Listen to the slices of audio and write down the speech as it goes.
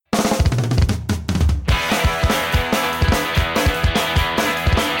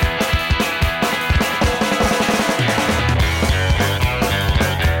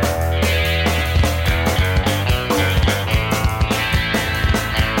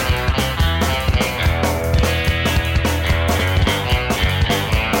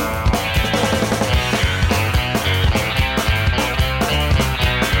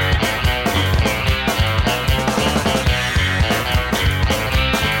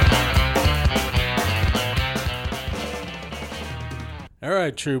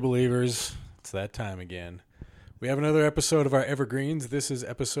right, true believers. It's that time again. We have another episode of our Evergreens. This is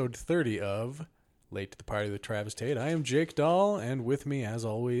episode 30 of Late to the Party with Travis Tate. I am Jake Dahl, and with me, as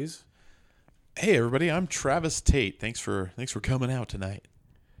always... Hey, everybody, I'm Travis Tate. Thanks for coming out tonight.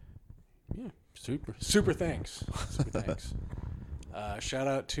 Yeah, super thanks. Super thanks. Shout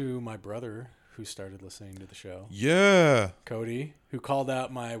out to my brother who started listening to the show. Yeah. Cody, who called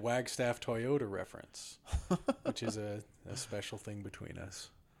out my Wagstaff Toyota reference, which is a special thing between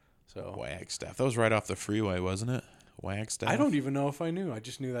us. So Wagstaff. That was right off the freeway, wasn't it? Wagstaff. I don't even know if I knew. I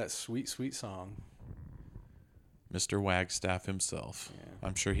just knew that sweet, sweet song. Mr. Wagstaff himself. Yeah.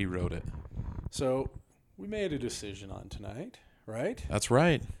 I'm sure he wrote it. So we made a decision on tonight, right? That's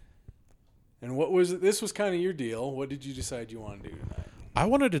right. And what was it? This was kind of your deal. What did you decide you want to do tonight? I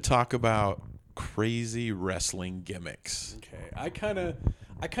wanted to talk about crazy wrestling gimmicks. Okay, I kind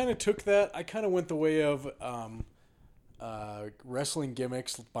of took that. I kind of went the way of wrestling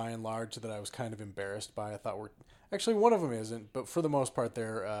gimmicks by and large that I was kind of embarrassed by. I thought were actually one of them isn't, but for the most part,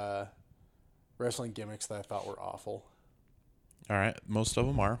 they're wrestling gimmicks that I thought were awful. All right, most of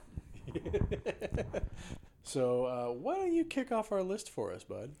them are. So why don't you kick off our list for us,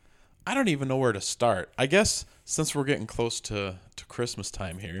 bud? I don't even know where to start. I guess since we're getting close to Christmas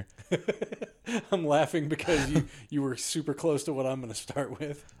time here. I'm laughing because you were super close to what I'm going to start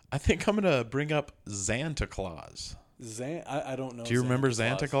with. I think I'm going to bring up Santa Claus. I don't know. Do you remember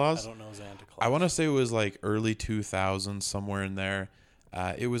Santa Claus? I don't know Santa Claus. I want to say it was like early 2000s, somewhere in there.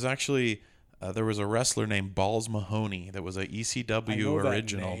 It was actually, there was a wrestler named Balls Mahoney that was a ECW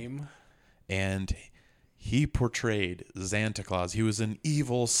original. That name. And he portrayed Santa Claus. He was an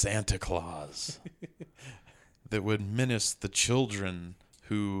evil Santa Claus that would menace the children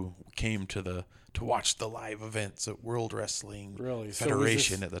who came to watch the live events at World Wrestling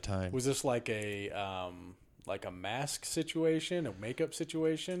Federation at the time. Was this like a mask situation, a makeup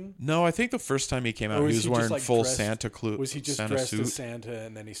situation? No, I think the first time he came out, he was wearing full Santa Claus. Was he just Santa dressed suit? as Santa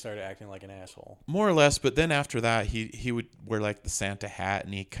and then he started acting like an asshole? More or less, but then after that, he would wear like the Santa hat,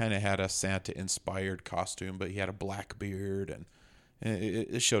 and he kind of had a Santa-inspired costume, but he had a black beard, and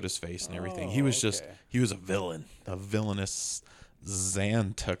it showed his face and everything. He was he was a villain, a villainous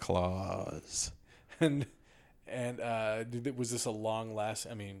Santa Claus. And was this a long last?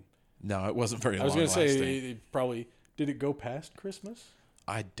 I mean, no, it wasn't very long. I was going to say it probably. Did it go past Christmas?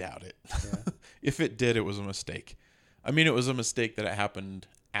 I doubt it. Yeah. If it did, it was a mistake. I mean, it was a mistake that it happened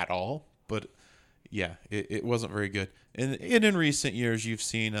at all, but yeah, it wasn't very good. And in recent years, you've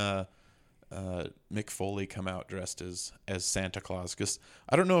seen Mick Foley come out dressed as Santa Claus. Because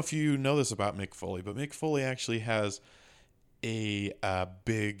I don't know if you know this about Mick Foley, but Mick Foley actually has a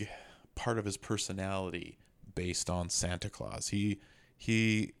big part of his personality based on Santa Claus.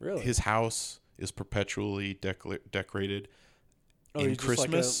 Really? His house is perpetually decorated in he's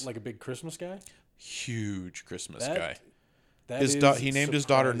Christmas. Just like a big Christmas guy? Huge Christmas guy. He named his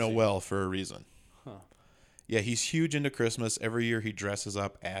daughter Noelle for a reason. Huh. Yeah, he's huge into Christmas. Every year he dresses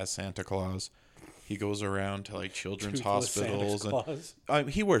up as Santa Claus. He goes around to like children's hospitals and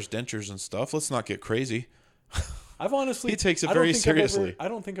he wears dentures and stuff. Let's not get crazy. He takes it very seriously. I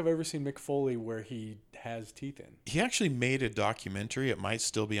don't think I've ever seen Mick Foley where he has teeth in. He actually made a documentary. It might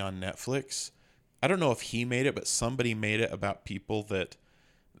still be on Netflix. I don't know if he made it, but somebody made it about people that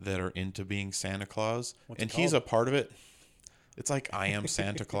are into being Santa Claus. And he's a part of it. It's like I Am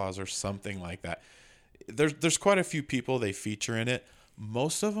Santa Claus or something like that. There's quite a few people they feature in it.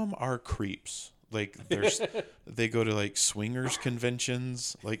 Most of them are creeps. Like they go to like swingers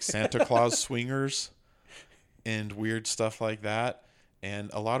conventions, like Santa Claus swingers and weird stuff like that.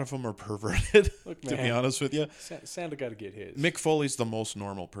 And a lot of them are perverted, Look, to be honest with you. Santa got to get his. Mick Foley's the most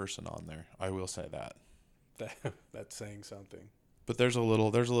normal person on there. I will say that. That's saying something. But there's a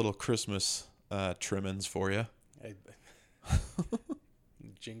little Christmas trimmings for you.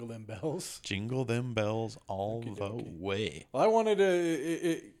 Jingle them bells. Jingle them bells all the way. Well, I wanted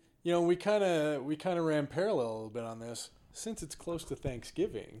to. We kind of ran parallel a little bit on this since it's close to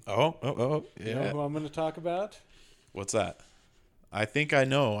Thanksgiving. Oh, yeah. You know who I'm going to talk about? What's that? I think I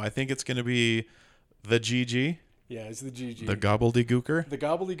know. I think it's going to be the GG. Yeah, it's the GG. The gobbledygooker. The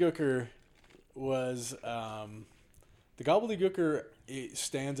gobbledygooker was the gobbledygooker. It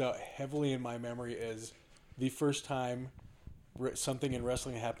stands out heavily in my memory as the first time something in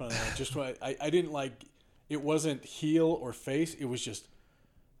wrestling happened. And I didn't like. It wasn't heel or face. It was just,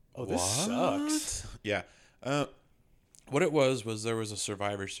 this sucks. Yeah. What it was there was a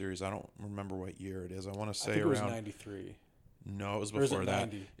Survivor Series. I don't remember what year it is. I want to say I think around. It was 93. No, it was before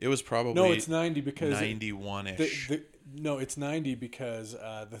that. 90? It was probably no. It's 90 because 91-ish. No, it's 90 because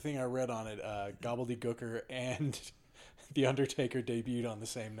the thing I read on it, gobbledygooker and The Undertaker debuted on the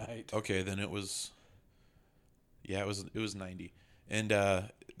same night. Okay, then it was. Yeah, it was 90, and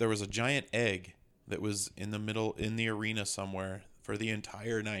there was a giant egg that was in the middle in the arena somewhere for the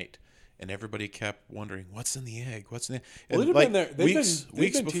entire night. And everybody kept wondering, what's in the egg? What's in the egg? Well, and like, they've been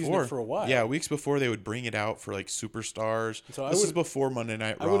before, teasing it for a while. Yeah, weeks before they would bring it out for like superstars. So this is before Monday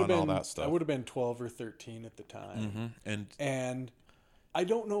Night Raw and all that stuff. I would have been 12 or 13 at the time. Mm-hmm. And I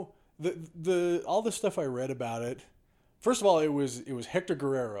don't know the all the stuff I read about it. First of all, it was Hector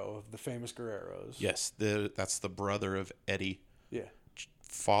Guerrero of the famous Guerreros. Yes, that's the brother of Eddie. Yeah.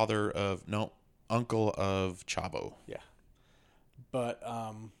 Uncle of Chavo. Yeah. But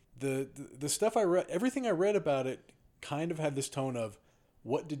the stuff I read, everything I read about it kind of had this tone of,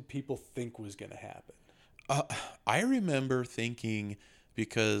 what did people think was going to happen? I remember thinking,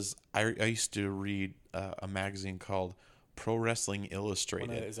 because I used to read a magazine called Pro Wrestling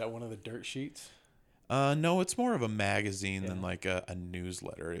Illustrated. Is that one of the dirt sheets? No, it's more of a magazine than like a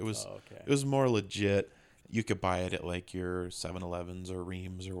newsletter. It was more legit. You could buy it at like your 7-Elevens or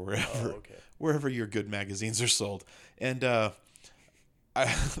Reams or wherever, wherever your good magazines are sold. And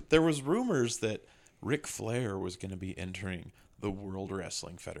there was rumors that Ric Flair was going to be entering the World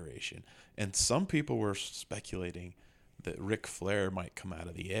Wrestling Federation, and some people were speculating that Ric Flair might come out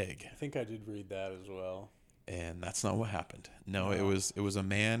of the egg. I think I did read that as well. And that's not what happened. No, it was a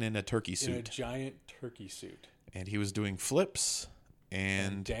man in a turkey suit. In a giant turkey suit. And he was doing flips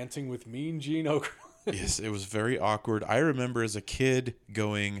and dancing with Mean Gene Okerlund. Yes, it was very awkward. I remember as a kid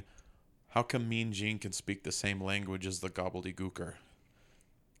going, how come Mean Gene can speak the same language as the gobbledygooker?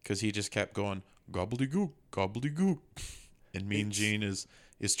 Because he just kept going, gobbledygook, gobbledygook. And Mean Gene is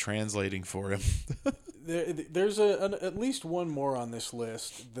translating for him. There's at least one more on this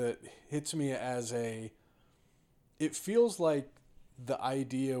list that hits me as it feels like the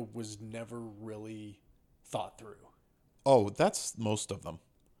idea was never really thought through. Oh, that's most of them,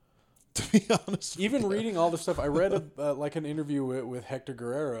 to be honest. Even reading all the stuff, I read like an interview with Hector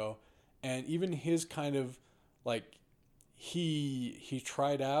Guerrero, and even his kind of like, he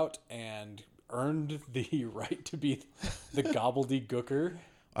tried out and earned the right to be the gobbledygooker.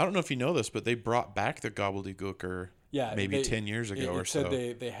 I don't know if you know this, but they brought back the gobbledygooker. Yeah, maybe 10 years ago or so.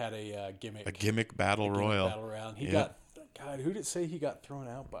 They had a gimmick. A gimmick battle royal. Battle round. He got, God, who did it say he got thrown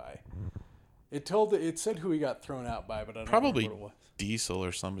out by? It said who he got thrown out by, but I don't probably remember what it was. Diesel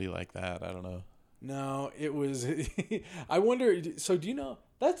or somebody like that. I don't know. No, it was. I wonder. So do you know?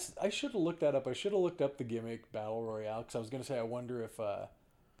 I should have looked that up. I should have looked up the gimmick battle royale, because I was going to say I wonder if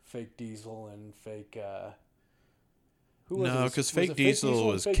fake Diesel and fake. Who was no, because fake Diesel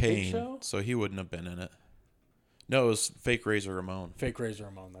was Kane, so he wouldn't have been in it. No, it was fake Razor Ramon. Fake Razor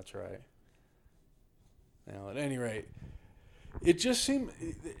Ramon, that's right. Now, at any rate, it just seemed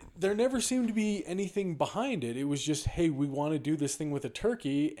there never seemed to be anything behind it. It was just, hey, we want to do this thing with a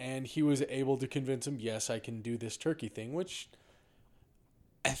turkey, and he was able to convince him, yes, I can do this turkey thing, which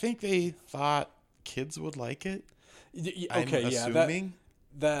I think they thought kids would like it. Okay, I'm assuming.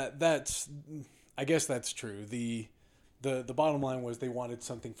 That's I guess that's true. The bottom line was they wanted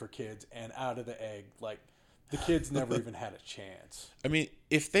something for kids, and out of the egg, like, the kids never even had a chance. I mean,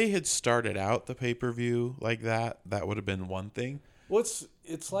 if they had started out the pay-per-view like that, that would have been one thing. Well,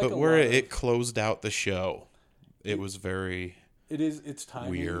 it's like, but where it closed out the show, it was very. It's timing.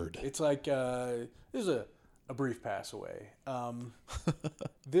 Weird. It's like there's a brief pass away.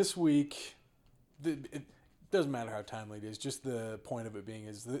 This week, it doesn't matter how timely it is. Just the point of it being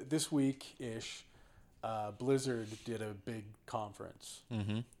is this week ish. Blizzard did a big conference.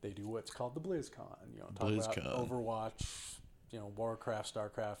 Mm-hmm. They do what's called the BlizzCon. Talk about Overwatch, Warcraft,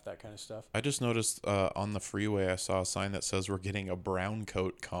 StarCraft, that kind of stuff. I just noticed on the freeway I saw a sign that says we're getting a brown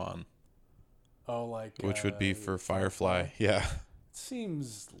coat con. Oh, like which would be for Firefly. Yeah, it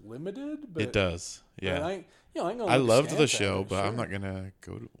seems limited, but it does. Yeah, I loved the show, but sure. I'm not gonna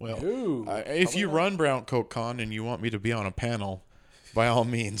go to. Well, if you run Brown Coat Con and you want me to be on a panel, by all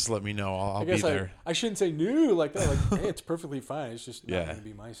means, let me know. I'll be there. I shouldn't say no like that. Like, hey, it's perfectly fine. It's just not going to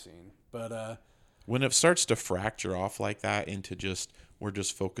be my scene. But when it starts to fracture off like that into just we're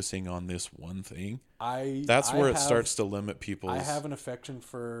just focusing on this one thing, that's where it starts to limit people's. I have an affection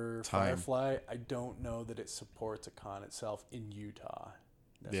for Firefly. I don't know that it supports a con itself in Utah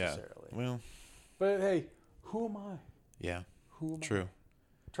necessarily. Yeah. Well, but hey, who am I? Yeah. Who am True.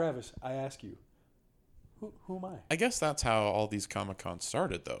 I? Travis, I ask you. Who am I? I guess that's how all these Comic-Cons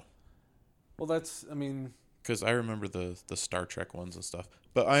started, though. Well, because I remember the Star Trek ones and stuff.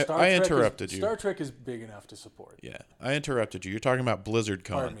 But I interrupted you. Star Trek is big enough to support. Yeah, I interrupted you. You're talking about BlizzardCon.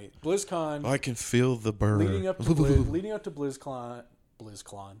 Pardon me. BlizzCon. I can feel the burn. Leading up to BlizzCon.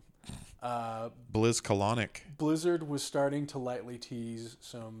 BlizzColonic. Blizzard was starting to lightly tease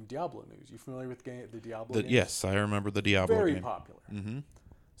some Diablo news. You familiar with the Diablo games? Yes, I remember the Diablo Very game. popular. Mm-hmm.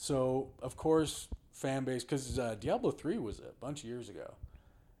 So, of course, fan base, because Diablo 3 was a bunch of years ago,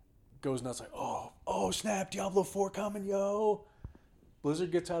 goes nuts like, oh, snap, Diablo 4 coming, yo.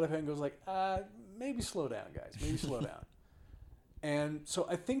 Blizzard gets out of hand and goes like, maybe slow down, guys. Maybe slow down. And so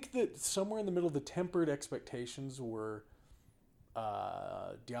I think that somewhere in the middle, the tempered expectations were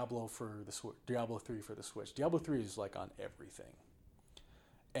Diablo 3 for the Switch. Diablo 3 is like on everything.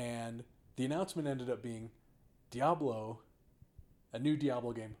 And the announcement ended up being Diablo, a new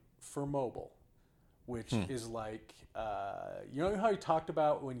Diablo game for mobile, which is like, you know how you talked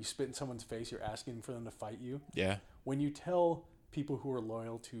about when you spit in someone's face, you're asking for them to fight you? Yeah. When you tell people who are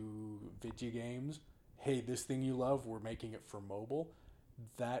loyal to video games, hey, this thing you love, we're making it for mobile,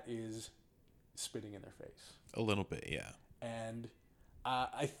 that is spitting in their face. A little bit, yeah. And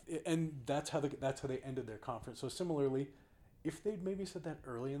that's how they ended their conference. So similarly, if they'd maybe said that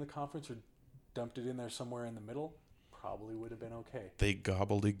early in the conference or dumped it in there somewhere in the middle, probably would have been okay. They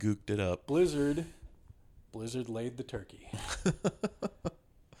gobbledygooked it up. Blizzard laid the turkey.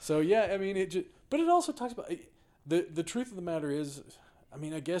 So yeah, I mean but it also talks about the truth of the matter is, I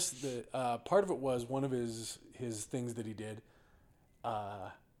mean, I guess the part of it was one of his things that he did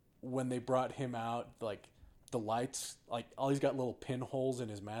when they brought him out, like the lights, like all he's got little pinholes in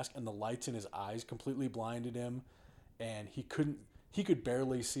his mask, and the lights in his eyes completely blinded him, and he could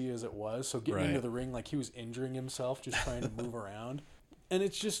barely see as it was. So getting into the ring, like he was injuring himself just trying to move around, and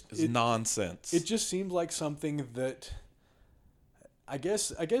it's nonsense. It just seemed like something that I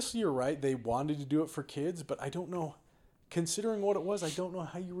guess you're right. They wanted to do it for kids, but I don't know. Considering what it was, I don't know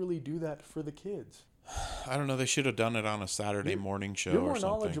how you really do that for the kids. I don't know. They should have done it on a Saturday morning show or something. You're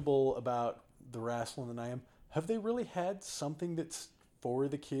more knowledgeable about the wrestling than I am. Have they really had something that's for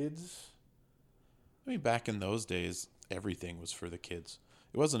the kids? I mean, back in those days, everything was for the kids.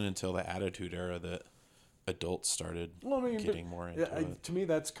 It wasn't until the Attitude Era that adults started getting more into it. To me,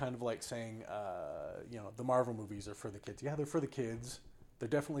 that's kind of like saying, the Marvel movies are for the kids. Yeah, they're for the kids. They're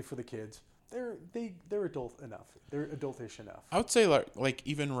definitely for the kids. They're adult enough. They're adultish enough. I would say like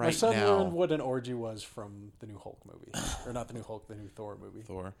even right now. My son learned what an orgy was from the new Hulk movie, or not the new Hulk, the new Thor movie.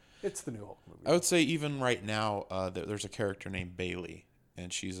 It's the new Hulk movie. I would say even right now, there's a character named Bayley,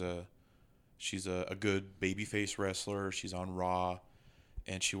 and she's a good babyface wrestler. She's on Raw,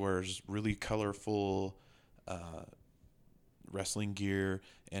 and she wears really colorful wrestling gear,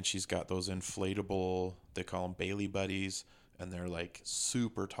 and she's got those inflatable, they call them Bayley buddies, and they're like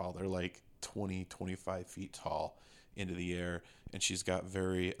super tall. They're like 20, 25 feet tall into the air, and she's got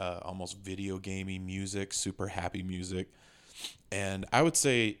very almost video gamey music, super happy music. And I would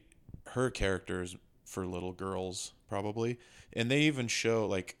say her character is for little girls probably. And they even show,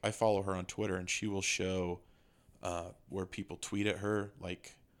 like, I follow her on Twitter, and she will show where people tweet at her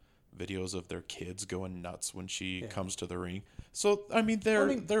like videos of their kids going nuts when she comes to the ring. So I mean, there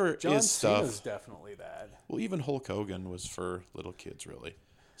is stuff. Cena's definitely that. Well, even Hulk Hogan was for little kids, really.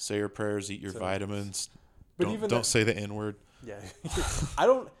 Say your prayers, eat your vitamins. But don't say the N-word. Yeah, I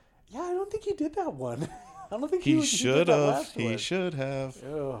don't think he did that one. I don't think he should have. He should have.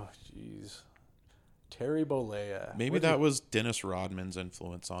 Oh, jeez. Terry Bollea. Maybe that was Dennis Rodman's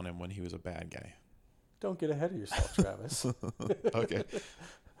influence on him when he was a bad guy. Don't get ahead of yourself, Travis. Okay.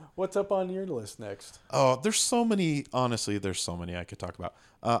 What's up on your list next? Oh, there's so many. Honestly, there's so many I could talk about.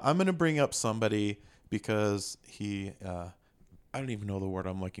 I'm going to bring up somebody because he, I don't even know the word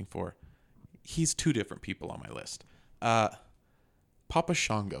I'm looking for. He's two different people on my list. Papa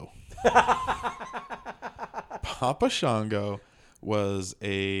Shango. Papa Shango was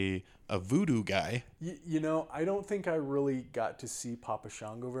a voodoo guy. You know, I don't think I really got to see Papa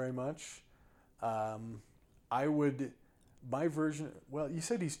Shango very much. My version. Well, you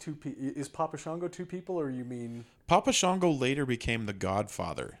said he's two people. Is Papa Shango two people, or you mean Papa Shango later became the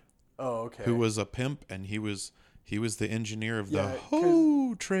Godfather? Oh, okay. Who was a pimp, and he was the engineer of the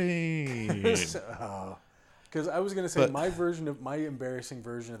Ho Train. Because I was gonna say my embarrassing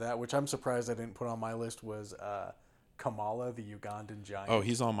version of that, which I'm surprised I didn't put on my list, was Kamala, the Ugandan giant. Oh,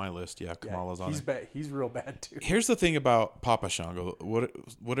 he's on my list. Yeah, Kamala's on. He's bad. He's real bad too. Here's the thing about Papa Shango.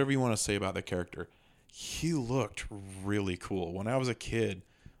 Whatever you want to say about the character, he looked really cool. When I was a kid,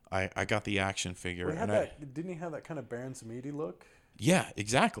 I got the action figure. Didn't he have that kind of Baron Samedi look? Yeah,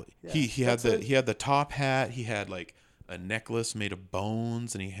 exactly. Yeah, he had the top hat. He had like a necklace made of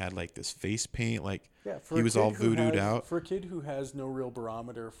bones, and he had like this face paint. Like he was all voodooed out. For a kid who has no real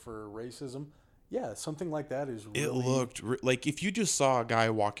barometer for racism, yeah, something like that is really... It looked like if you just saw a guy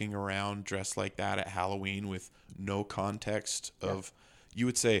walking around dressed like that at Halloween with no context of, you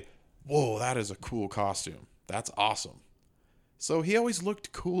would say, whoa, that is a cool costume. That's awesome. So he always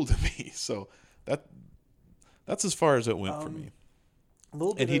looked cool to me. So that's as far as it went for me.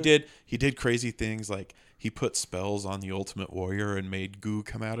 And he did crazy things, like he put spells on the Ultimate Warrior and made goo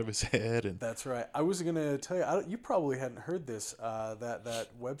come out of his head. And that's right. I was gonna tell you, you probably hadn't heard this. That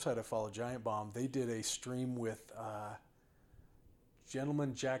website I follow, Giant Bomb, they did a stream with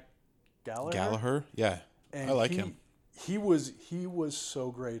gentleman Jack Gallagher. Yeah, and I like him. He was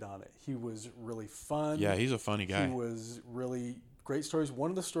so great on it. He was really fun. Yeah, he's a funny guy. He was really great stories. One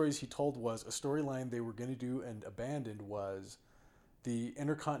of the stories he told was a storyline they were going to do and abandoned was the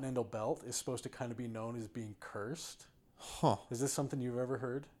Intercontinental Belt is supposed to kind of be known as being cursed. Huh. Is this something you've ever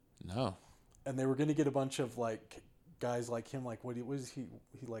heard? No. And they were going to get a bunch of like guys like him, like what was he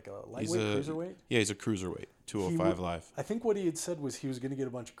like a lightweight, cruiserweight? Yeah, he's a cruiserweight, 205 live. I think what he had said was he was going to get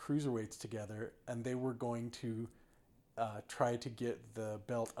a bunch of cruiserweights together and they were going to try to get the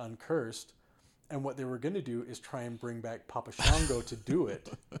belt uncursed. And what they were going to do is try and bring back Papa Shango to do it.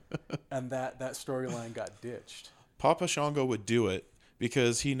 And that storyline got ditched. Papa Shango would do it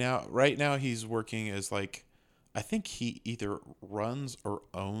because right now he's working as like, I think he either runs or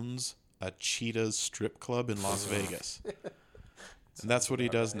owns a Cheetah's strip club in Las Vegas. And that's what he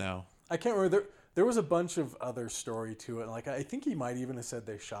does now. I can't remember. There was a bunch of other story to it. Like I think he might even have said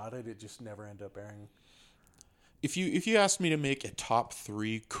they shot it. It just never ended up airing. If you asked me to make a top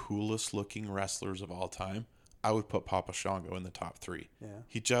 3 coolest looking wrestlers of all time, I would put Papa Shango in the top 3. Yeah.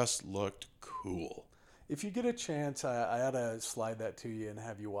 He just looked cool. If you get a chance, I ought to slide that to you and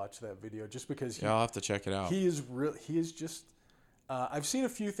have you watch that video just because I'll have to check it out. He is just I've seen a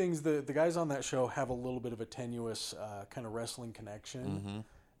few things. The guys on that show have a little bit of a tenuous kind of wrestling connection. Mm-hmm.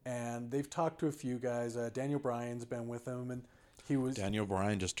 And they've talked to a few guys. Daniel Bryan's been with them, and Daniel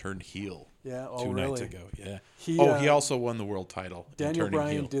Bryan just turned heel. Yeah, 2 really? nights ago. Yeah. He also won the world title. Daniel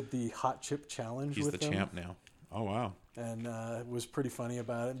Bryan did the Hot Chip Challenge. He's the champ now. Oh wow. And was pretty funny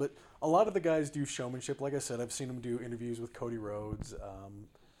about it. But a lot of the guys do showmanship. Like I said, I've seen them do interviews with Cody Rhodes.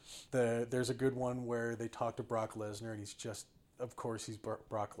 There's a good one where they talk to Brock Lesnar, and he's just, of course, he's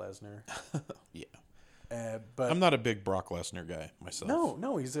Brock Lesnar. Yeah. But I'm not a big Brock Lesnar guy myself.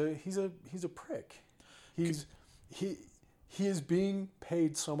 No, he's a prick. He is being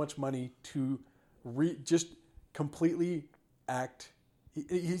paid so much money to just completely act.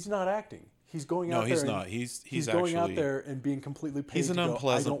 He's not acting. He's going out there. No, he's not. He's going out there and being completely paid. He's an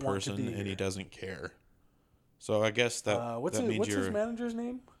unpleasant person, and he doesn't care. So I guess that what's his manager's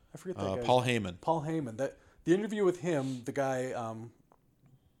name? I forget that guy. Paul Heyman. Paul Heyman. The interview with him, the guy,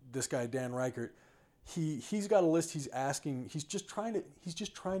 this guy Dan Reichert, he's got a list. He's asking. He's just trying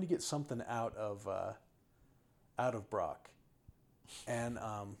to get something out of Brock. And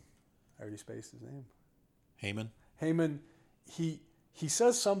I already spaced his name. Heyman. He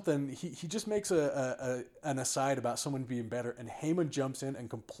says something. He just makes an aside about someone being better, and Heyman jumps in and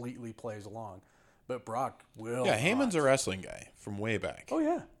completely plays along. But Brock will. Yeah, Heyman's a wrestling guy from way back. Oh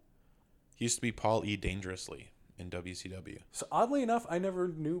yeah. He used to be Paul E. Dangerously in WCW. So oddly enough, I never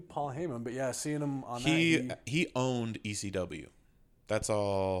knew Paul Heyman, but yeah, seeing him on he owned ECW. That's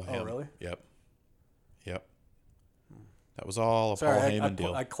all him. Oh really? Yep. That was all a Paul Heyman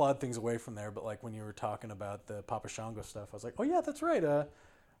deal. I clawed things away from there, but like when you were talking about the Papa Shango stuff, I was like, oh yeah, that's right.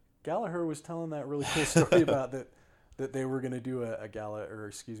 Gallagher was telling that really cool story about that they were going to do a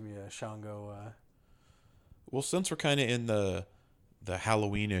Shango. Well, since we're kind of in the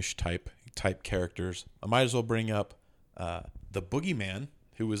Halloweenish type characters, I might as well bring up the Boogeyman,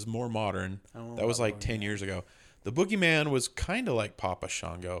 who was more modern. That was like 10 years ago. The Boogeyman was kind of like Papa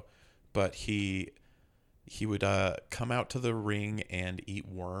Shango, but he would come out to the ring and eat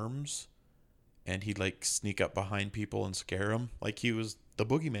worms, and he'd like sneak up behind people and scare them. Like he was the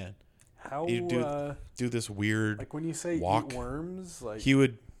Boogeyman. How he'd do this weird like when you say walk. Eat worms, like he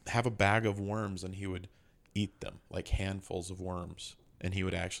would have a bag of worms and he would eat them, like handfuls of worms, and he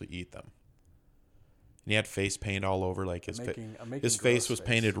would actually eat them. And he had face paint all over, like his face was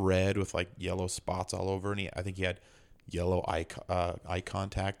painted red with like yellow spots all over, and I think he had yellow eye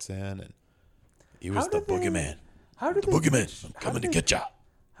contacts in, and he was the Boogeyman. How did the Boogeyman? I'm coming to get ya.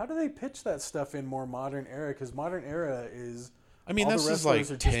 How do they pitch that stuff in more modern era? Because modern era is. I mean, this is like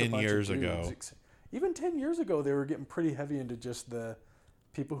 10 years ago. Even 10 years ago, they were getting pretty heavy into just the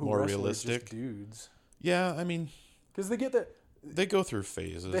people who more realistic just dudes. Yeah, I mean, because they get that. They go through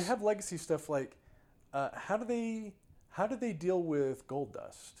phases. They have legacy stuff like, how do they deal with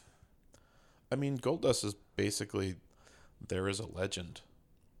Goldust? I mean, Goldust is basically there is a legend,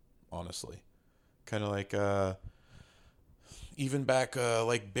 honestly. Kind of like even back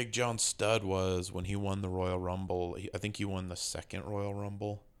like Big John Studd was when he won the Royal Rumble. I think he won the second Royal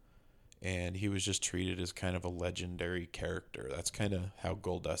Rumble. and he was just treated as kind of a legendary character. That's kind of how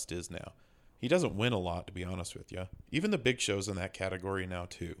Goldust is now. He doesn't win a lot, to be honest with you. Even the Big Show's in that category now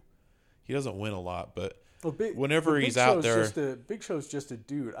too. He doesn't win a lot, but whenever he's out there, Big Show's just a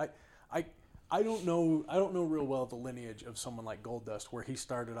dude. I don't know real well the lineage of someone like Goldust, where he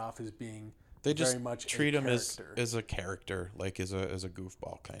started off as being they just very much treat him as a character, like as a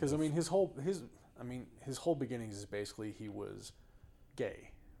goofball kind of. Because I mean, his whole beginnings is basically he was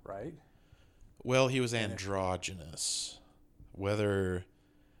gay, right? Well, he was androgynous. Whether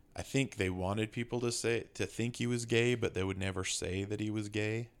I think they wanted people to think he was gay, but they would never say that he was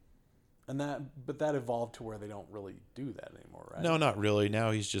gay. And that evolved to where they don't really do that anymore, right? No, not really.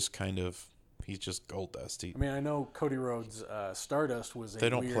 Now he's just Goldust. I mean, I know Cody Rhodes' Stardust was they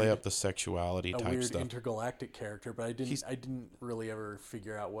don't play up the sexuality type weird stuff. Intergalactic character, but I didn't really ever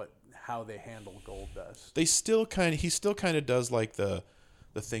figure out how they handle Goldust. He still kind of does like the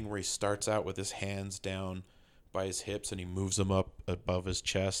thing where he starts out with his hands down by his hips and he moves them up above his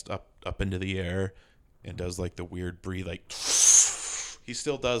chest, up into the air, and does like the weird breathe, like he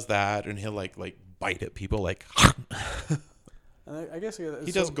still does that, and he'll like bite at people like. And I guess he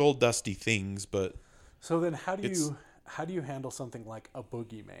does Goldusty things, but so then how do you handle something like a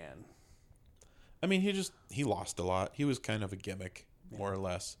boogeyman? I mean, he lost a lot. He was kind of a gimmick, more or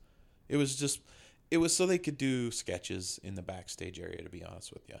less. It was so they could do sketches in the backstage area, to be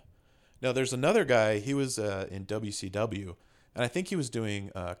honest with you. Now, there's another guy. He was in WCW, and I think he was doing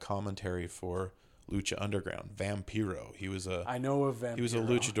commentary for Lucha Underground. Vampiro. I know of Vampiro. He was a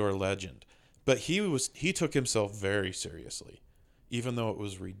luchador legend, but he took himself very seriously, even though it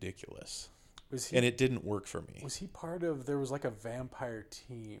was ridiculous. And it didn't work for me. Was he part of? There was like a vampire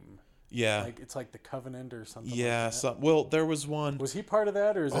team. Yeah, it's like the Covenant or something. Yeah, like that. Well, there was one. Was he part of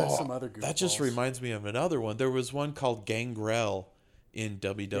that, or is that some other group? That just reminds me of another one. There was one called Gangrel in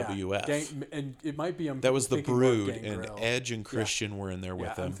WWF. Yeah, and it might be. That was the Brood, and Edge and Christian were in there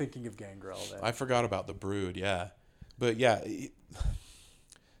with them. I'm thinking of Gangrel. I forgot about the Brood. Yeah, but yeah,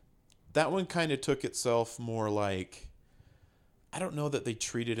 that one kind of took itself more like. I don't know that they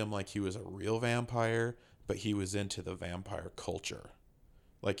treated him like he was a real vampire, but he was into the vampire culture.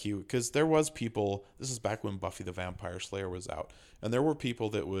 Because there was people, this is back when Buffy the Vampire Slayer was out, and there were people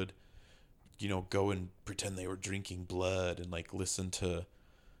that would, go and pretend they were drinking blood and listen to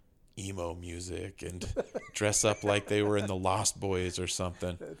emo music and dress up like they were in the Lost Boys or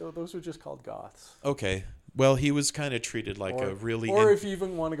something. Those were just called goths. Okay. Well, he was kind of treated like a really... Or if you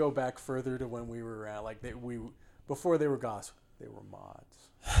even want to go back further to when we were around, before they were goths, they were mods.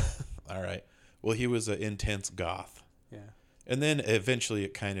 All right. Well, he was an intense goth. Yeah. And then eventually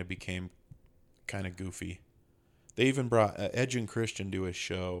it kind of became kind of goofy. They even brought Edge and Christian do a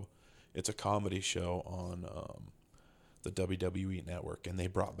show. It's a comedy show on the WWE Network, and they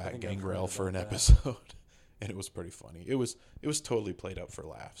brought back Gangrel for an episode, and it was pretty funny. It was totally played up for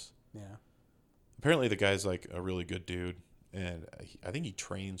laughs. Yeah. Apparently, the guy's like a really good dude, and I think he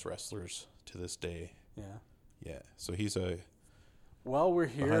trains wrestlers to this day. Yeah. Yeah. So he's a. Well, we're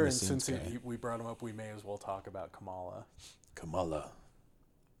here, and since we brought him up, we may as well talk about Kamala.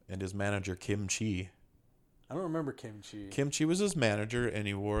 And his manager, Kim Chi. I don't remember Kim Chi. Kim Chi was his manager, and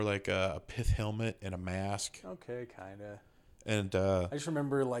he wore like a pith helmet and a mask. Okay, kind of. And I just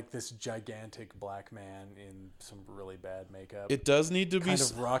remember this gigantic black man in some really bad makeup. It does need to be kind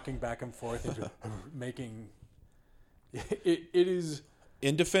of rocking back and forth and making it is.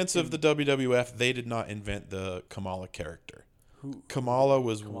 In defense of the WWF, they did not invent the Kamala character. Kamala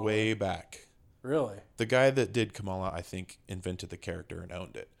was way back. Really? The guy that did Kamala, I think, invented the character and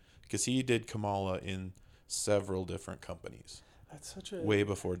owned it, because he did Kamala in several different companies. That's such way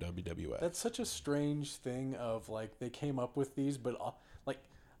before WWF. That's such a strange thing of they came up with these, but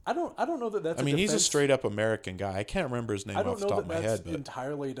I don't know that that's. I mean, he's a straight up American guy. I can't remember his name off the top of my head, but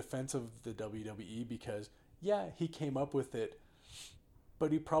entirely a defense of the WWE, because he came up with it,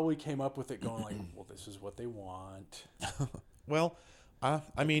 but he probably came up with it going well, this is what they want. Well,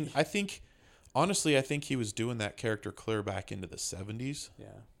 I mean, I think. Honestly, I think he was doing that character clear back into the 70s. Yeah.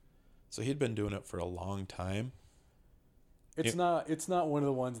 So he'd been doing it for a long time. It's not one of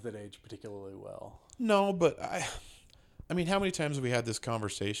the ones that age particularly well. No, but I mean, how many times have we had this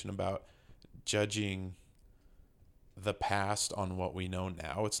conversation about judging the past on what we know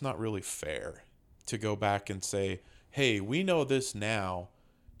now? It's not really fair to go back and say, hey, we know this now.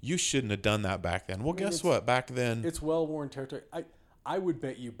 You shouldn't have done that back then. Well, guess what? Back then... It's well-worn territory. I would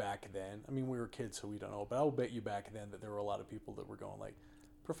bet you back then, I mean, we were kids, so we don't know, but I will bet you back then that there were a lot of people that were going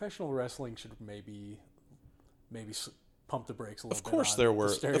professional wrestling should maybe pump the brakes a little bit. Of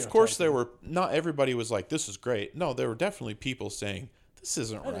course there were. Not everybody was like, this is great. No, there were definitely people saying, this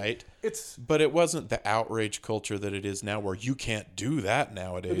isn't right. But it wasn't the outrage culture that it is now, where you can't do that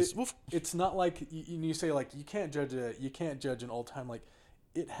nowadays. It's not like you say like you can't judge an old time, like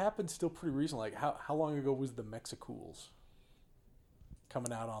it happened still pretty recently. Like how long ago was the Mexicools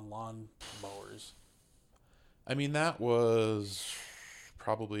coming out on lawn mowers? I mean, that was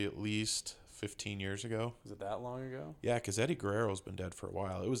probably at least 15 years ago. Was it that long ago? Yeah, because Eddie Guerrero's been dead for a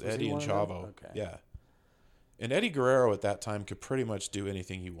while. It was Eddie and Chavo. Okay. Yeah. And Eddie Guerrero at that time could pretty much do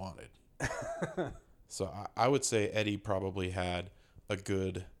anything he wanted. So I would say Eddie probably had a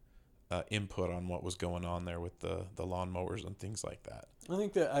good input on what was going on there with the lawnmowers and things like that. I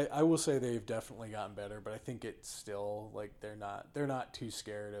think that I will say they've definitely gotten better, but I think it's still like they're not too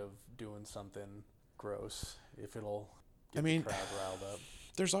scared of doing something gross if it'll get the crowd riled up.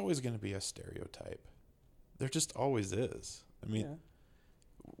 There's always going to be a stereotype. There just always is. I mean,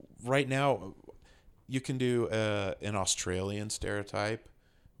 right now, you can do an Australian stereotype.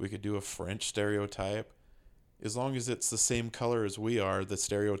 We could do a French stereotype. As long as it's the same color as we are, the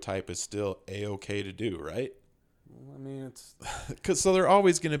stereotype is still A-okay to do, right? I mean, it's... So they're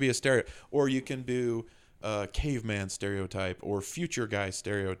always going to be a stereotype. Or you can do a caveman stereotype, or future guy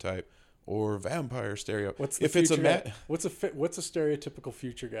stereotype, or vampire stereotype. What's the future guy? What's a stereotypical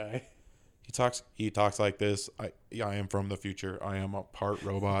future guy? He talks like this. I am from the future. I am a part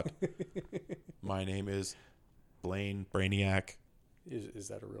robot. My name is Blaine Brainiac. Is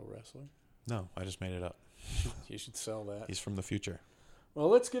that a real wrestler? No, I just made it up. You should sell that. He's from the future. Well,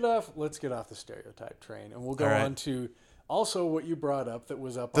 let's get off the stereotype train, and we'll go on to also what you brought up that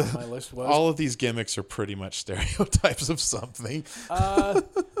was up on my list was all of these gimmicks are pretty much stereotypes of something.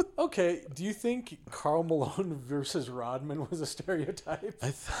 Okay, do you think Karl Malone versus Rodman was a stereotype?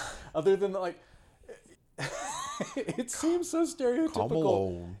 Other than like, it seems so stereotypical. Karl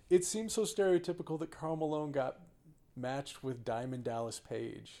Malone. It seems so stereotypical that Karl Malone got matched with Diamond Dallas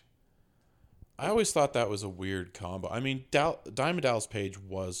Page. I always thought that was a weird combo. I mean, Diamond Dallas Page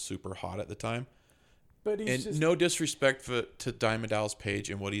was super hot at the time. But no disrespect to Diamond Dallas Page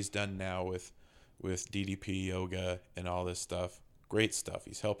and what he's done now with DDP yoga and all this stuff. Great stuff.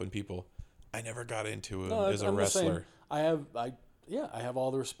 He's helping people. I never got into him as a wrestler. I have all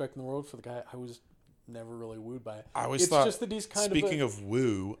the respect in the world for the guy. I was never really wooed by it. I always thought, just that he's speaking of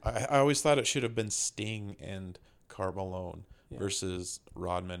woo, I always thought it should have been Sting and Karl Malone versus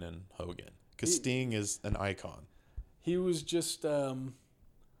Rodman and Hogan. Because Sting is an icon. He was just...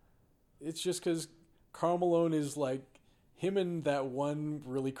 it's just because Karl Malone is like... Him and that one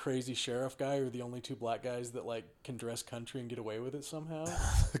really crazy sheriff guy are the only two black guys that like can dress country and get away with it somehow.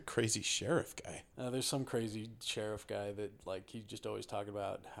 The crazy sheriff guy. There's some crazy sheriff guy that like he just always talk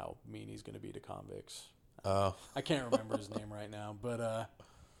about how mean he's going to be to convicts. I can't remember his name right now, but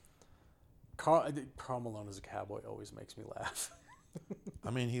Karl Malone as a cowboy always makes me laugh. I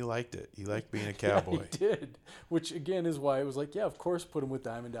mean, he liked it. He liked being a cowboy. Yeah, he did. Which again is why it was like, yeah, of course, put him with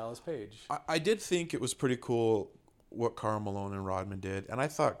Diamond Dallas Page. I did think it was pretty cool what Karl Malone and Rodman did, and I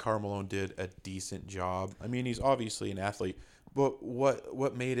thought Karl Malone did a decent job. I mean, he's obviously an athlete, but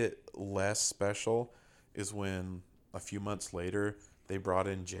what made it less special is when a few months later they brought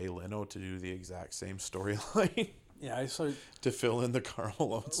in Jay Leno to do the exact same storyline. Yeah, I saw to fill in the Karl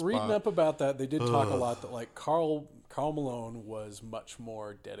Malone spot. Reading up about that, they did talk a lot that like Karl Malone was much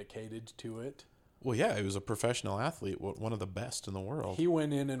more dedicated to it. Well, yeah, he was a professional athlete, one of the best in the world. He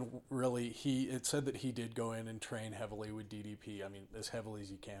went in and really, it said that he did go in and train heavily with DDP. I mean, as heavily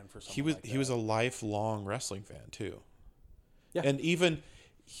as you can for something like that. He was a lifelong wrestling fan, too. Yeah. And even,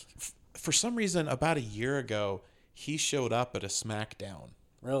 for some reason, about a year ago, he showed up at a SmackDown.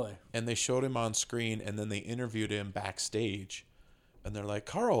 Really? And they showed him on screen, and then they interviewed him backstage. And they're like,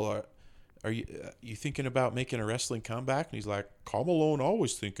 Karl, are you thinking about making a wrestling comeback? And he's like, Karl Malone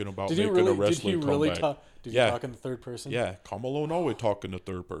always thinking about making a wrestling comeback. Did he talk in the third person? Yeah, Karl Malone always talking in the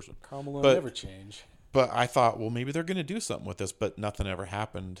third person. Karl Malone never change. But I thought, well, maybe they're going to do something with this, but nothing ever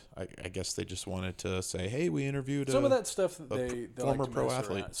happened. I guess they just wanted to say, hey, we interviewed some of that stuff that they former like to pro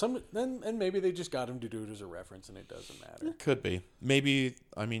athlete. And maybe they just got him to do it as a reference, and it doesn't matter. It could be. Maybe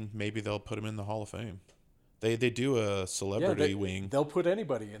they'll put him in the Hall of Fame. They do a celebrity wing. They'll put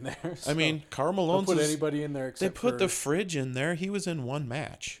anybody in there. So I mean, Karl Malone's... They'll put anybody in there except for... They put the Fridge in there. He was in one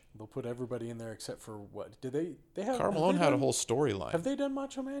match. They'll put everybody in there except for what? Did they have... Karl Malone had a whole storyline. Have they done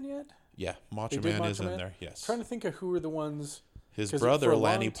Macho Man yet? Yeah, Macho Man is in there, yes. I'm trying to think of who were the ones... His brother,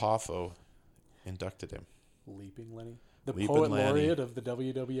 Lanny Poffo, inducted him. Leaping Lenny? The poet laureate of the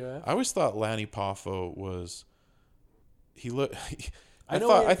WWF? I always thought Lanny Poffo was...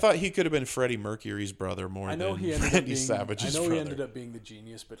 I thought he could have been Freddie Mercury's brother more than Randy Savage's brother. I know he ended up being the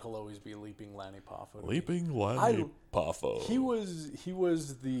genius, but he'll always be Leaping Lanny Poffo. Leaping Lanny Poffo. He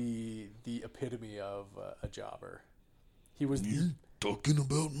was the epitome of a jobber. He was. You're talking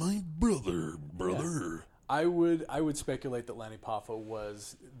about my brother. Yeah. I would speculate that Lanny Poffo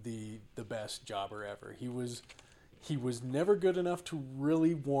was the best jobber ever. He was never good enough to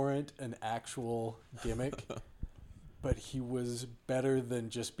really warrant an actual gimmick. But he was better than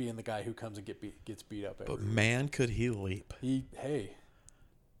just being the guy who comes and gets beat up. But man, could he leap!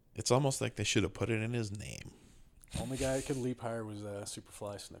 It's almost like they should have put it in his name. Only guy that could leap higher was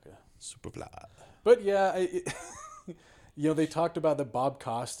Superfly Snuka. Superfly. But yeah, they talked about that. Bob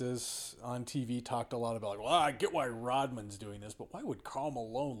Costas on TV talked a lot about well, I get why Rodman's doing this, but why would Karl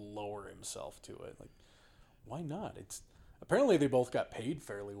Malone lower himself to it? Like, why not? It's apparently they both got paid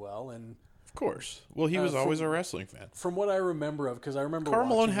fairly well and. Of course. Well, he was always a wrestling fan. From what I remember of, because I remember Karl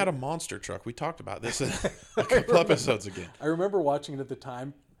Malone had a monster truck. We talked about this a couple episodes ago. I remember watching it at the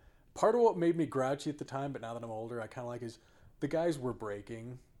time. Part of what made me grouchy at the time, but now that I'm older, I kind of like is the guys were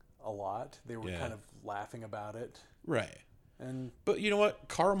breaking a lot. They were kind of laughing about it. Right. But you know what?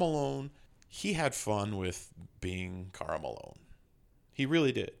 Karl Malone, he had fun with being Karl Malone. He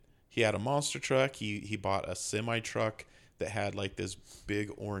really did. He had a monster truck. He bought a semi-truck that had like this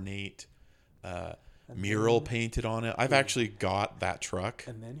big ornate mural painted on it. I've actually got that truck.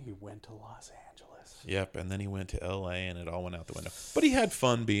 And then he went to Los Angeles. Yep, and then he went to LA and it all went out the window. But he had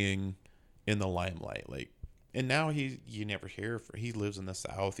fun being in the limelight. And now you never hear he lives in the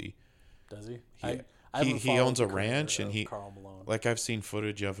South. Does he? He owns a ranch and Karl Malone. Like I've seen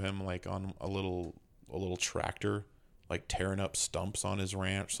footage of him like on a little tractor like tearing up stumps on his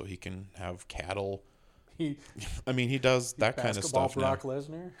ranch so he can have cattle. He does that kind of stuff now. Brock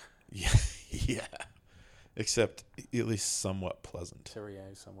Lesnar? Yeah. Except at least somewhat pleasant.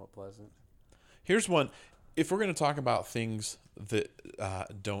 Somewhat pleasant. Here's one. If we're going to talk about things that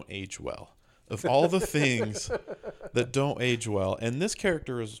don't age well, of all the things that don't age well, and this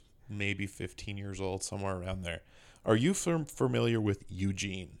character is maybe 15 years old, somewhere around there. Are you familiar with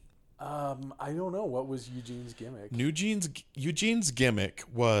Eugene? I don't know. What was Eugene's gimmick? Eugene's gimmick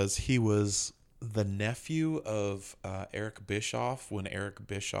was he was the nephew of Eric Bischoff when Eric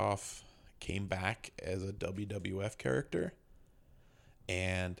Bischoff came back as a WWF character.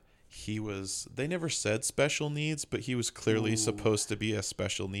 And they never said special needs, but he was clearly supposed to be a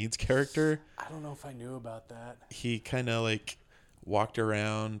special needs character. I don't know if I knew about that. He kind of like walked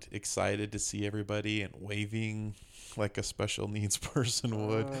around excited to see everybody and waving like a special needs person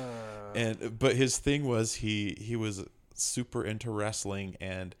would. But his thing was he was super into wrestling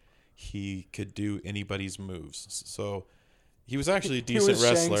and he could do anybody's moves. So he was actually a decent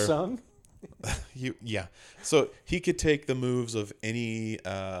wrestler. Shang Tsung? Yeah. So he could take the moves of any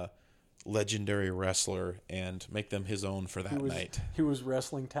legendary wrestler and make them his own for that night. He was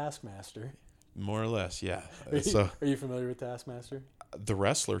wrestling Taskmaster. More or less, yeah. Are you familiar with Taskmaster? The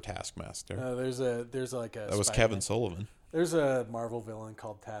wrestler Taskmaster. There's like a that was Kevin Sullivan. There's a Marvel villain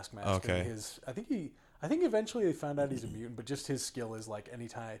called Taskmaster. Okay. I think eventually they found out he's a mutant, but just his skill is like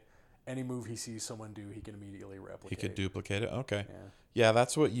any move he sees someone do, he can immediately replicate. He could duplicate it. Okay. Yeah,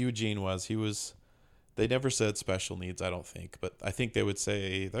 that's what Eugene was. They never said special needs, I don't think, but I think they would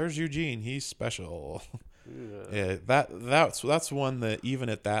say, "There's Eugene. He's special." Yeah, that's one that even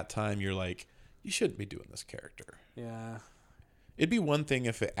at that time you're like, you shouldn't be doing this character. Yeah. It'd be one thing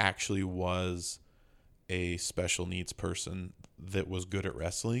if it actually was a special needs person that was good at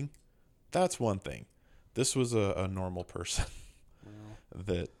wrestling. That's one thing. This was a normal person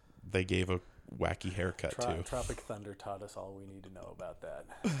that they gave a wacky haircut to. Tropic Thunder taught us all we need to know about that.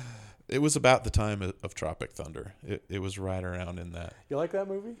 It was about the time of Tropic Thunder. It was right around in that. You like that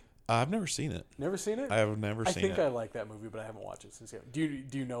movie? I've never seen it. Never seen it? I have never seen it. I think I like that movie, but I haven't watched it since. Do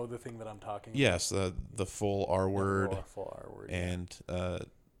you know the thing that I'm talking about? Yes, the full R word. Full R word. And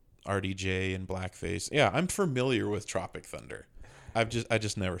RDJ and blackface. Yeah, I'm familiar with Tropic Thunder. I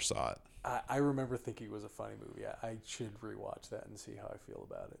just never saw it. I remember thinking it was a funny movie. I should rewatch that and see how I feel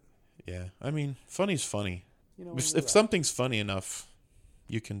about it. Yeah, I mean, funny's funny. If something's funny enough,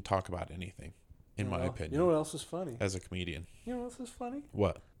 you can talk about anything, in my opinion. You know what else is funny? As a comedian. You know what else is funny?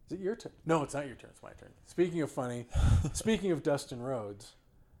 What? Is it your turn? No, it's not your turn. It's my turn. Speaking of funny, speaking of Dustin Rhodes,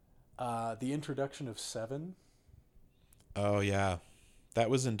 the introduction of Seven. Oh, yeah. That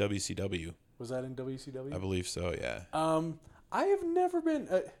was in WCW. Was that in WCW? I believe so, yeah. I have never been...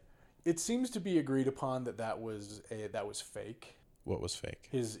 it seems to be agreed upon that was fake. What was fake?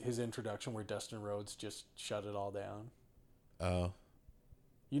 His introduction where Dustin Rhodes just shut it all down. Oh.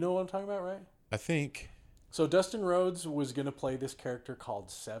 You know what I'm talking about, right? I think. So Dustin Rhodes was gonna play this character called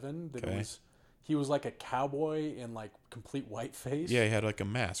Seven. He was like a cowboy in like complete white face. Yeah, he had like a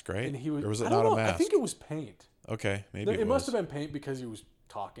mask, right? And he was. Or was it I not don't a know. mask? I think it was paint. Okay, maybe It must have been paint because he was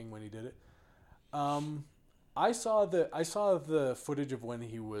talking when he did it. I saw the footage of when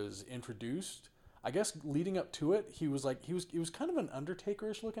he was introduced. I guess leading up to it, he was kind of an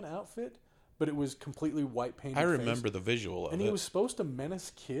Undertaker-ish looking outfit, but it was completely white painted. I remember the visual of it. And he was supposed to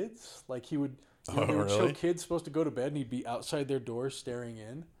menace kids. Like he would, they would show kids supposed to go to bed, and he'd be outside their door staring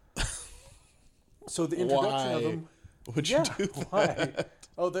in. So the introduction of him. Would you do that? Why?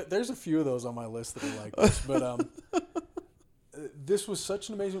 Oh, there's a few of those on my list that are like this, but this was such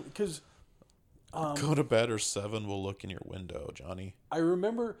an amazing because. Go to bed or Seven will look in your window, Johnny. I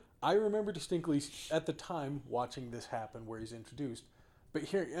remember distinctly at the time watching this happen where he's introduced, but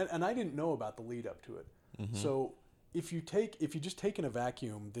here, and I didn't know about the lead up to it. Mm-hmm. So if you just take in a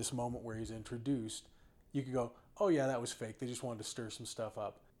vacuum this moment where he's introduced, you could go, oh yeah, that was fake. They just wanted to stir some stuff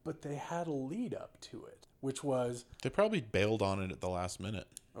up. But they had a lead up to it, which was they probably bailed on it at the last minute.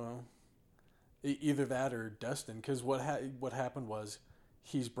 Well, either that or Dustin, because what happened was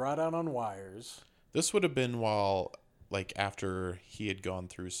he's brought out on wires. This would have been while, like, after he had gone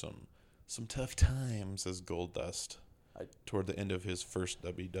through some tough times as Goldust toward the end of his first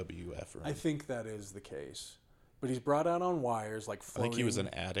WWF run. I think that is the case. But he's brought out on wires, like floating. I think he was an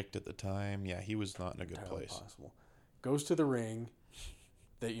addict at the time. Yeah, he was not in a good place. Possible. Goes to the ring.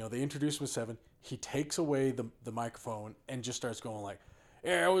 They introduce him with Seven. He takes away the microphone and just starts going like,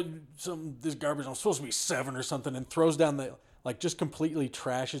 "Yeah, this garbage. I'm supposed to be 7 or something," and throws down just completely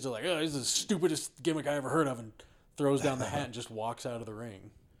trashes it. Like, "Oh, this is the stupidest gimmick I ever heard of," and throws down the hat and just walks out of the ring.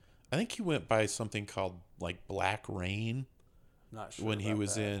 I think he went by something called like Black Rain. Not sure when he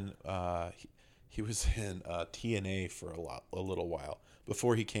was that. in he was in TNA for a little while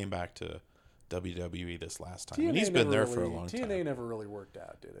before he came back to WWE this last time. And he's been there for a long time. TNA never really worked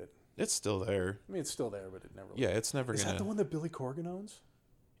out, did it? It's still there. I mean, it's still there, but it never. Yeah, it's never Is gonna. that the one that Billy Corgan owns?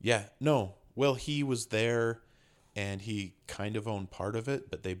 Yeah, no. Well, he was there, and he kind of owned part of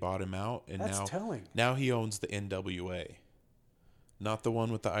it, but they bought him out, and That's telling. Now he owns the NWA, not the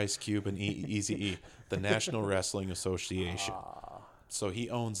one with the Ice Cube and Eazy-E, the National Wrestling Association. So he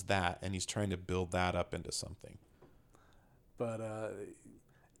owns that, and he's trying to build that up into something. But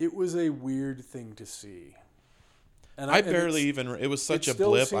it was a weird thing to see. And it was such a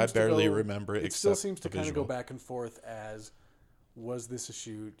blip, I barely remember it. It still seems to kind of go back and forth as, was this a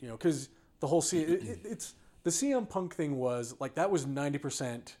shoot? You know, because the whole it's the CM Punk thing was, like, that was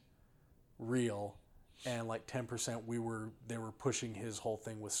 90% real, and like 10% they were pushing his whole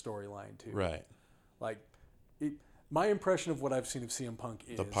thing with storyline too. Right. Like, my impression of what I've seen of CM Punk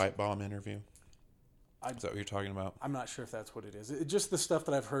is... The pipe bomb interview? Is that what you're talking about? I'm not sure if that's what it is. It's just the stuff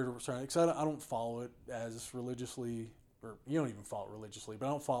that I've heard. Because I don't follow it as religiously, or you don't even follow it religiously, but I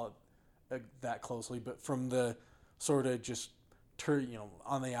don't follow it that closely. But from the sort of just,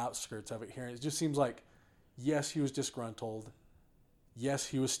 on the outskirts of it here, it just seems like, yes, he was disgruntled. Yes,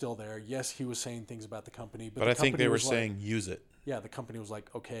 he was still there. Yes, he was saying things about the company. But I think they were saying, use it. Yeah, the company was like,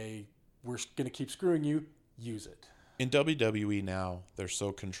 okay, we're going to keep screwing you. Use it. In WWE now, they're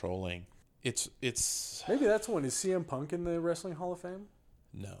so controlling. It's maybe that's one. Is CM Punk in the Wrestling Hall of Fame?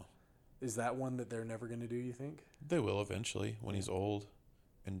 No. Is that one that they're never going to do, you think? They will eventually when he's old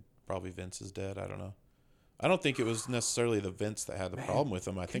and probably Vince is dead. I don't know. I don't think it was necessarily the Vince that had the problem with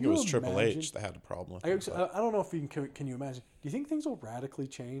him. I think it was Triple H that had the problem with him. I don't know if you can you imagine. Do you think things will radically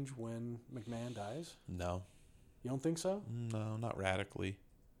change when McMahon dies? No. You don't think so? No, not radically.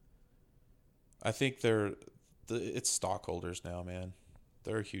 I think it's stockholders now, man.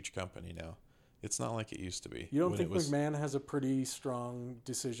 They're a huge company now. It's not like it used to be. You don't think McMahon has a pretty strong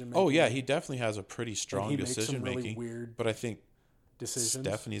decision making? Oh yeah, he definitely has a pretty strong decision making. Really weird but I think decisions.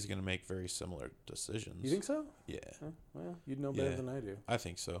 Stephanie's going to make very similar decisions. You think so? Yeah. Well, you'd know better than I do. I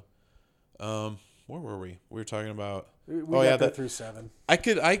think so. Where were we? We were talking about. We got through 7. I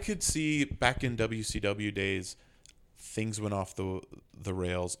could see back in WCW days, things went off the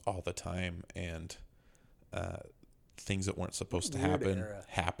rails all the time, and things that weren't supposed to happen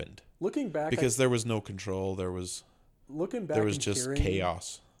happened. Looking back, because there was no control. There was just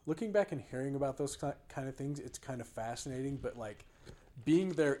chaos. Looking back and hearing about those kind of things, it's kind of fascinating. But like being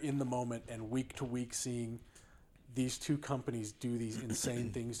there in the moment and week to week seeing these two companies do these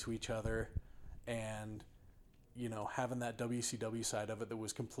insane things to each other, and having that WCW side of it that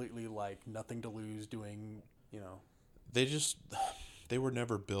was completely like nothing to lose, doing they were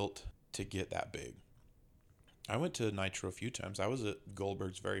never built to get that big. I went to Nitro a few times. I was at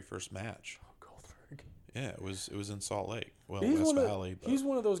Goldberg's very first match. Oh, Goldberg. Yeah, it was in Salt Lake. Well, He's West Valley. But he's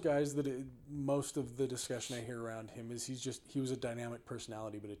one of those guys that most of the discussion I hear around him is he was a dynamic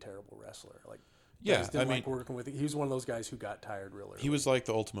personality but a terrible wrestler. Like, yeah, didn't like working with. He was one of those guys who got tired real early. He was like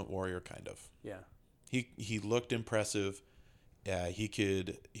the Ultimate Warrior, kind of. Yeah. He looked impressive. Yeah, he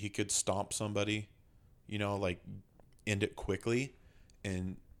could stomp somebody, like end it quickly,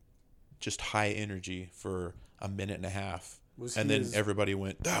 and just high energy for a minute and a half, and then everybody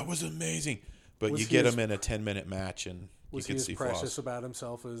went, "That was amazing." But you get him in a 10-minute match, and you can see flaws. Was he as precious about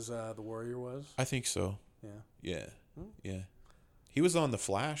himself as the Warrior was? I think so. Yeah. Yeah. Yeah. He was on The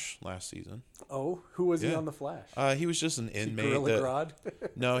Flash last season. Oh, who was he on The Flash? He was just an inmate.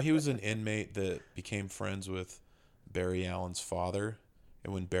 No, he was an inmate that became friends with Barry Allen's father,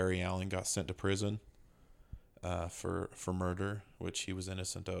 and when Barry Allen got sent to prison for murder, which he was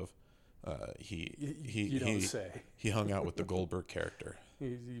innocent of, he hung out with the Goldberg character.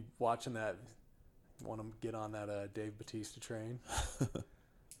 He watching that. Want him to get on that Dave Bautista train.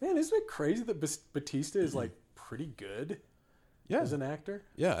 Man, isn't it crazy that Bautista is like pretty good as an actor?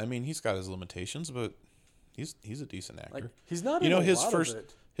 Yeah, I mean, he's got his limitations, but he's a decent actor. Like, he's not in his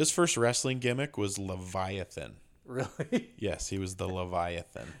first wrestling gimmick was Leviathan. Really? Yes, he was the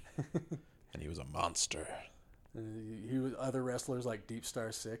Leviathan. And he was a monster. He was other wrestlers like Deep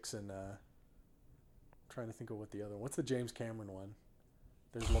Star 6 and trying to think of what the other one. What's the James Cameron one?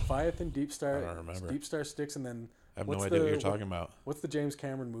 There's Leviathan, Deep Star. I don't remember. Deep Star Sticks, and then I have no idea what you're talking about. What's the James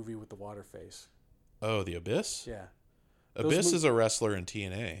Cameron movie with the water face? Oh, The Abyss? Yeah. Abyss is a wrestler in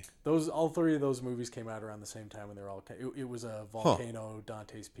TNA. All three of those movies came out around the same time, and they're all. It was a Volcano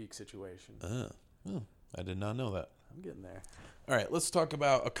Dante's Peak situation. I did not know that. I'm getting there. All right, let's talk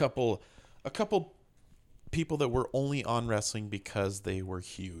about a couple people that were only on wrestling because they were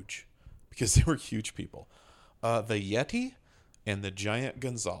huge, people. The Yeti and the Giant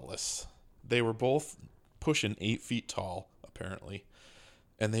Gonzalez. They were both pushing 8 feet tall, apparently.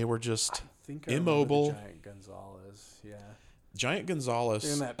 And they were just immobile. The Giant Gonzalez, yeah. Giant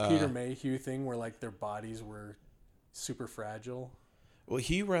Gonzalez. And that Peter Mayhew thing where like their bodies were super fragile. Well,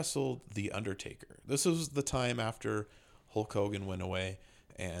 he wrestled The Undertaker. This was the time after Hulk Hogan went away,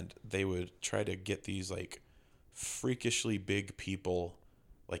 and they would try to get these like freakishly big people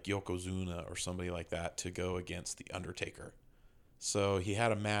like Yokozuna or somebody like that to go against The Undertaker. So he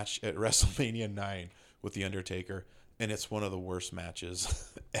had a match at WrestleMania 9 with The Undertaker, and it's one of the worst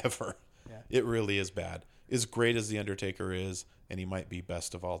matches ever. Yeah. It really is bad. As great as The Undertaker is, and he might be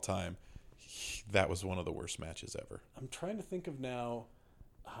best of all time, that was one of the worst matches ever. I'm trying to think of now.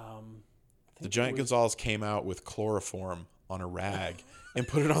 The Giant Gonzalez came out with chloroform on a rag and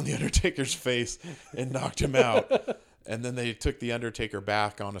put it on The Undertaker's face and knocked him out. And then they took The Undertaker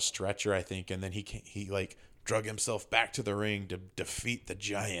back on a stretcher, I think, and then he like drug himself back to the ring to defeat the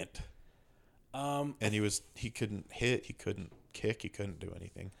Giant. And he couldn't hit, he couldn't kick, he couldn't do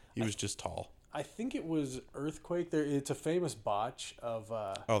anything. He was just tall. I think it was Earthquake. It's a famous botch of.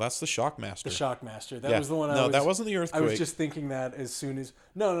 That's the Shockmaster. The Shockmaster. That was the one. No, that wasn't the Earthquake. I was just thinking that as soon as.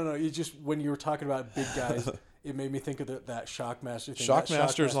 No. You just when you were talking about big guys, it made me think of that Shockmaster thing.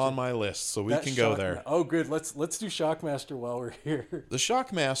 Shockmaster's on my list, so we can go there. Oh, good. Let's do Shockmaster while we're here. The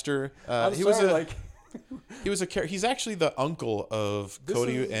Shockmaster. He's actually the uncle of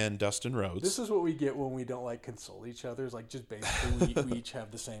Cody and Dustin Rhodes. This is what we get when we don't like console each other. It's like just basically we each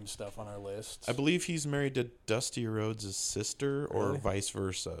have the same stuff on our lists. I believe he's married to Dusty Rhodes' sister, or vice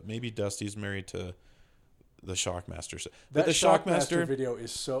versa. Maybe Dusty's married to the Shockmaster. But the Shockmaster video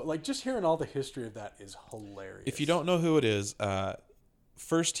is so like just hearing all the history of that is hilarious. If you don't know who it is,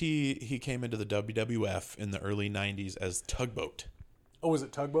 first he came into the WWF in the early '90s as Tugboat. Oh, was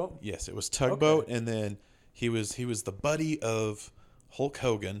it Tugboat? Yes, it was Tugboat, okay. And then he was the buddy of Hulk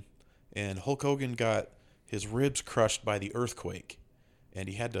Hogan, and Hulk Hogan got his ribs crushed by the Earthquake, and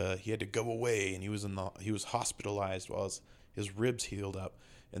he had to go away, and he was hospitalized while his ribs healed up,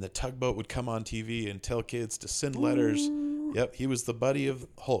 and the Tugboat would come on TV and tell kids to send letters. Ooh. Yep, he was the buddy of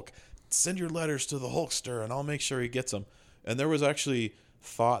Hulk. Send your letters to the Hulkster, and I'll make sure he gets them. And there was actually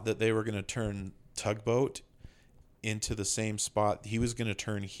thought that they were going to turn Tugboat into the same spot. He was going to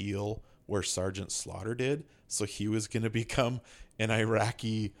turn heel where Sergeant Slaughter did. So he was going to become an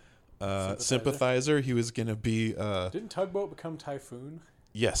Iraqi sympathizer. He was going to be... Didn't Tugboat become Typhoon?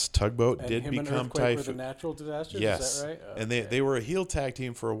 Yes, Tugboat did become Typhoon. Were the natural disasters? Yes. Is that right? And they were a heel tag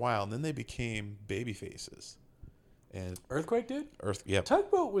team for a while, and then they became baby faces. And Earthquake did? Yep.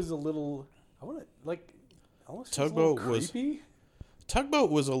 Tugboat was a little... almost Tugboat a little creepy. Tugboat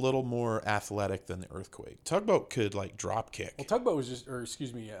was a little more athletic than the Earthquake. Tugboat could drop kick. Well, Tugboat was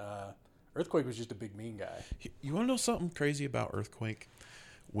Earthquake was just a big mean guy. You want to know something crazy about Earthquake?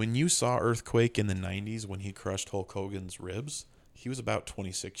 When you saw Earthquake in the 90s when he crushed Hulk Hogan's ribs, he was about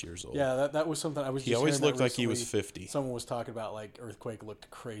 26 years old. Yeah, that was something I was. He always looked like he was 50. Someone was talking about like Earthquake looked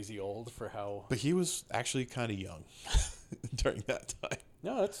crazy old for how. But he was actually kind of young during that time.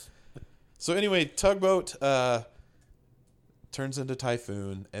 No, that's. So anyway, Tugboat turns into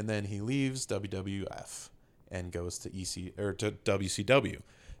Typhoon, and then he leaves WWF and goes to to WCW,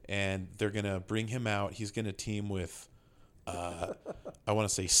 and they're gonna bring him out. He's gonna team with, I want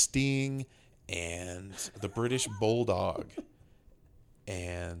to say Sting and the British Bulldog,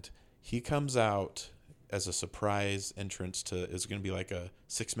 and he comes out as a surprise entrance to. It's gonna be like a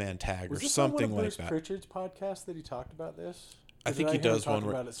 6-man tag or something like that. Was this on Bruce Pritchard's podcast that he talked about this? I think he does one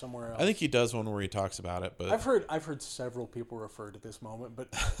where about it somewhere else. I think he does one where he talks about it, but I've heard several people refer to this moment, but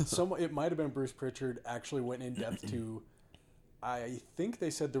it might have been Bruce Pritchard actually went in depth to. I think they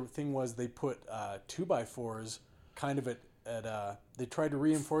said the thing was they put 2x4s kind of at they tried to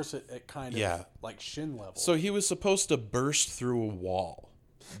reinforce it at kind of like shin level. So he was supposed to burst through a wall,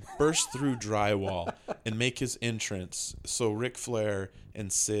 burst through drywall, and make his entrance. So Ric Flair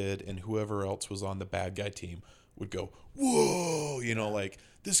and Sid and whoever else was on the bad guy team would go, whoa, like,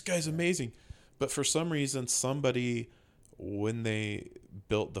 this guy's amazing. But for some reason, somebody, when they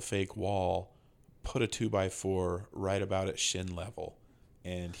built the fake wall, put a 2x4 right about at shin level.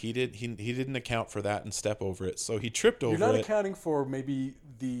 And he didn't account for that and step over it. So he tripped over it. You're not accounting for maybe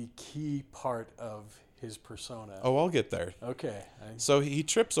the key part of his persona. Oh, I'll get there. Okay. So he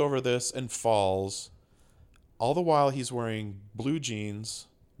trips over this and falls. All the while he's wearing blue jeans,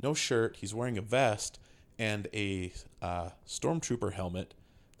 no shirt. He's wearing a vest and a stormtrooper helmet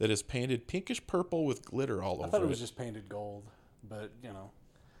that is painted pinkish purple with glitter all over it. I thought it was just painted gold, but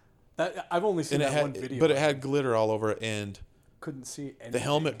that I've only seen that one video. But it had glitter all over it, and couldn't see anything. The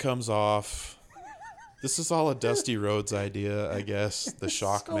helmet comes off. This is all a Dusty Rhodes idea, I guess. The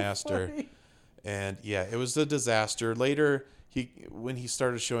Shockmaster, funny. And yeah, it was a disaster. Later, when he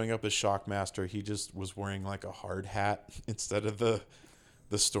started showing up as Shockmaster, he just was wearing like a hard hat instead of the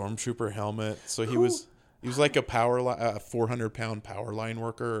stormtrooper helmet. So he was like a 400-pound power line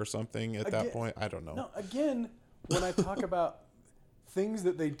worker or something at that point. I don't know. No, again, when I talk about things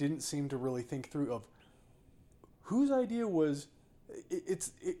that they didn't seem to really think through of whose idea was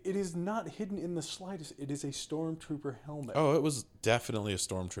it is not hidden in the slightest. It is a stormtrooper helmet. Oh, it was definitely a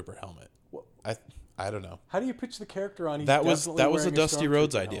stormtrooper helmet. Well, I don't know. How do you pitch the character on? That was a Dusty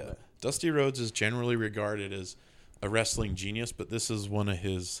Rhodes idea. Helmet. Dusty Rhodes is generally regarded as a wrestling genius, but this is one of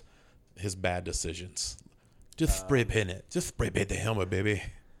his bad decisions. Just spray paint it. Just spray paint the helmet, baby.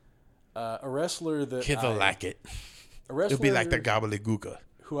 A wrestler that kids will like it. It'll be like the gobbledygooker.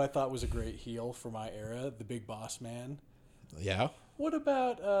 Who I thought was a great heel for my era, the Big Boss Man. Yeah. What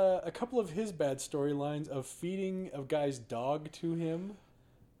about a couple of his bad storylines of feeding a guy's dog to him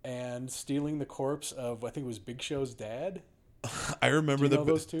and stealing the corpse of, I think it was Big Show's dad? I remember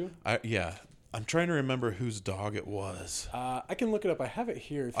those two? Yeah. I'm trying to remember whose dog it was. I can look it up. I have it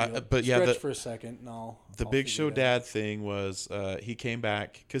here. If you but stretch for a second, and I'll Big Show dad thing was he came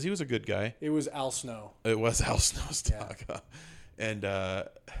back because he was a good guy. It was Al Snow. It was Al Snow's dog. Yeah. And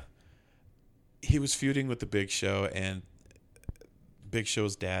he was feuding with the Big Show, and Big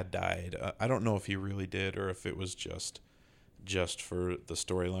Show's dad died. I don't know if he really did or if it was just for the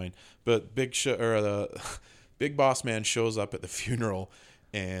storyline. But Big Boss Man shows up at the funeral.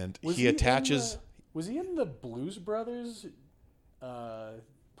 And he attaches. Was he in the Blues Brothers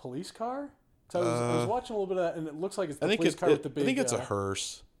police car? I was watching a little bit of that, and it looks like it's the police car with the big. I think it's a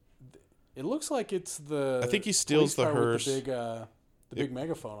hearse. It looks like it's the. I think he steals the hearse. With the big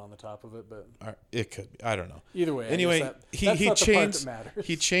megaphone on the top of it, but it could be. I don't know. Either way, anyway, he chains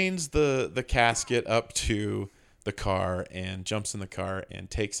the casket up to the car and jumps in the car and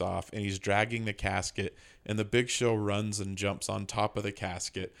takes off, and he's dragging the casket, and the Big Show runs and jumps on top of the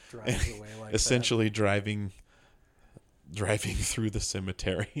casket, drives away like essentially driving through the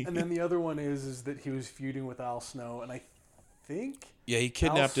cemetery. And then the other one is that he was feuding with Al Snow, and I think he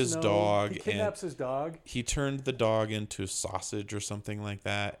kidnapped his dog. He kidnaps his dog. He turned the dog into sausage or something like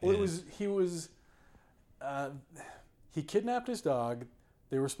that. Well, he kidnapped his dog.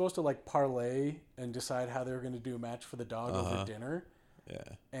 They were supposed to like parlay and decide how they were going to do a match for the dog over dinner. Yeah.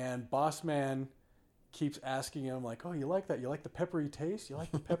 And Boss Man keeps asking him like, "Oh, you like that? You like the peppery taste? You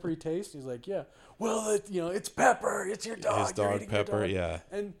like the peppery taste?" He's like, "Yeah." Well, it's pepper. It's your dog. His dog Pepper. Yeah.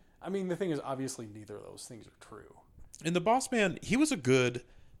 And I mean, the thing is, obviously, neither of those things are true. And the Boss Man, he was a good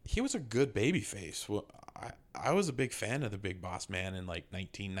baby face. Well, I was a big fan of the Big Boss Man in like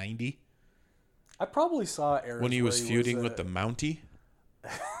 1990. I probably saw eras when he was feuding with the Mountie.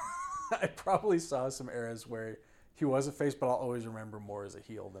 I probably saw some eras where He was a face, but I'll always remember more as a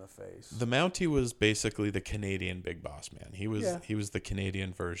heel than a face. The Mountie was basically the Canadian Big Boss Man. He was the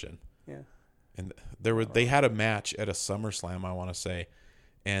Canadian version. Yeah. And they had a match at a SummerSlam, I want to say,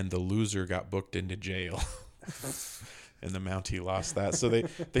 and the loser got booked into jail. And the Mountie lost that. So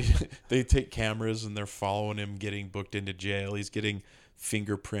they take cameras and they're following him getting booked into jail. He's getting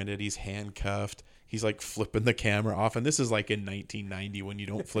fingerprinted. He's handcuffed. He's like flipping the camera off. And this is like in 1990 when you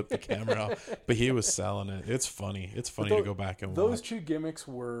don't flip the camera off. But he was selling it. It's funny. It's funny to go back and watch. Those two gimmicks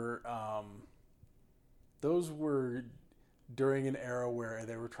were during an era where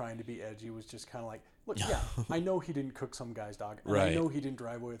they were trying to be edgy. It was just kind of like, look, yeah, I know he didn't cook some guy's dog. And right. I know he didn't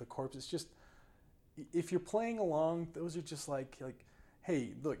drive away with a corpse. It's just, if you're playing along, those are just like,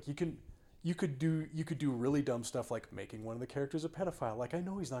 hey, look, you could do really dumb stuff like making one of the characters a pedophile. Like, I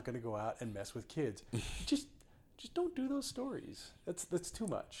know he's not going to go out and mess with kids. just don't do those stories. That's too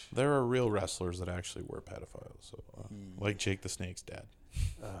much. There are real wrestlers that actually were pedophiles. So, like Jake the Snake's dad.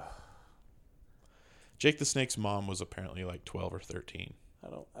 Jake the Snake's mom was apparently like 12 or 13. I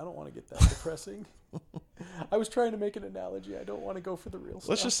don't want to get that depressing. I was trying to make an analogy. I don't want to go for the real stuff.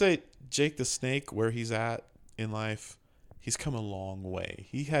 Let's just say Jake the Snake, where he's at in life, he's come a long way.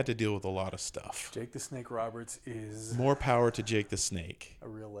 He had to deal with a lot of stuff. Jake the Snake Roberts is... More power to Jake the Snake. A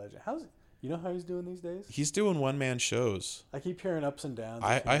real legend. You know how he's doing these days? He's doing one-man shows. I keep hearing ups and downs.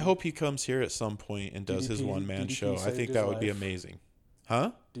 I hope he comes here at some point and does his one-man show. I think that would be amazing.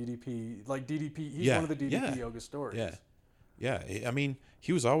 Huh? DDP. He's one of the DDP yoga stories. Yeah. Yeah. I mean,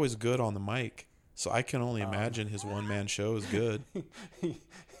 he was always good on the mic, so I can only imagine his one-man show is good.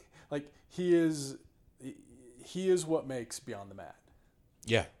 He is what makes Beyond the Mat.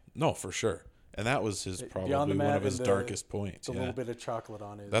 Yeah. No, for sure. And that was probably one of his darkest points. A little bit of chocolate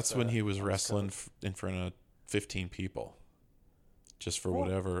on his... That's when he was wrestling in front of 15 people. Just for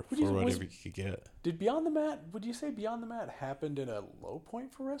whatever he could get. Did Beyond the Mat, would you say Beyond the Mat happened in a low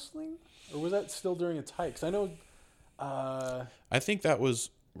point for wrestling? Or was that still during its height? Because I know... I think that was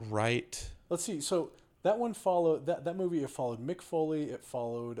right... Let's see. So that one followed... That movie, it followed Mick Foley, it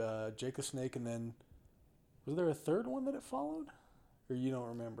followed Jake the Snake, and then... Was there a third one that it followed? Or you don't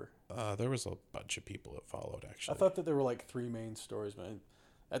remember? There was a bunch of people that followed, actually. I thought that there were like three main stories, but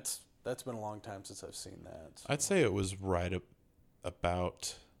that's been a long time since I've seen that. So. I'd say it was right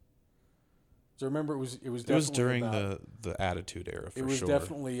about... So remember, it was during the Attitude Era, for sure. It was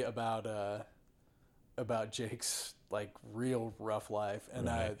definitely about Jake's like real rough life, and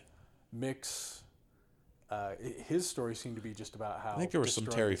right. Mick's his story seemed to be just about how... I think there was some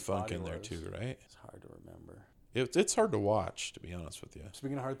Terry Funk in there too, right? It's hard to remember. It's hard to watch, to be honest with you.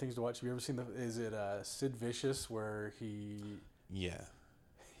 Speaking of hard things to watch, have you ever seen is it Sid Vicious, where he... Yeah.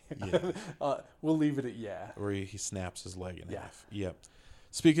 We'll leave it at yeah. Where he snaps his leg in half. Yep.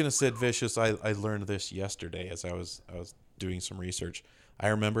 Speaking of Sid Vicious, I learned this yesterday as I was doing some research. I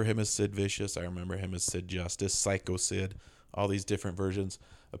remember him as Sid Vicious. I remember him as Sid Justice, Psycho Sid, all these different versions.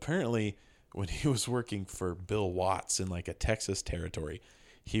 Apparently, when he was working for Bill Watts in like a Texas territory,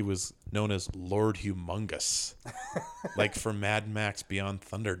 he was known as Lord Humongous, like for Mad Max Beyond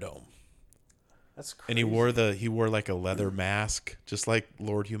Thunderdome. That's crazy. And he wore like a leather mask, just like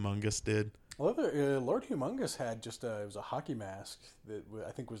Lord Humongous did. Lord Humongous had it was a hockey mask that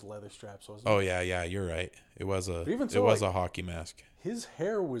I think was leather straps, wasn't it? Oh yeah, you're right. It was a a hockey mask. His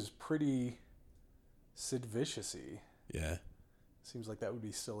hair was pretty Sid Vicious-y. Yeah. Seems like that would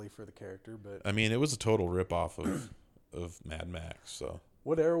be silly for the character, but I mean, it was a total ripoff of Mad Max. So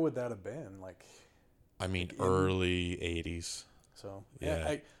what era would that have been? I mean, early 80s. So yeah,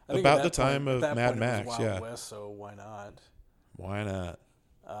 I think about the time of Mad Max. It was Wild West, so why not? Why not?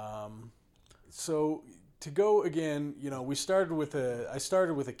 So to go again, I started with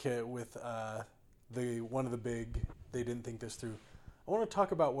a kid with one of the big. They didn't think this through. I want to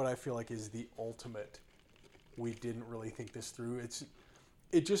talk about what I feel like is the ultimate. We didn't really think this through.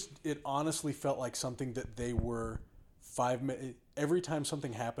 It honestly felt like something that they were 5 minutes. Every time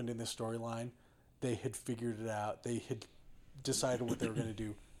something happened in this storyline, they had figured it out. They had decided what they were going to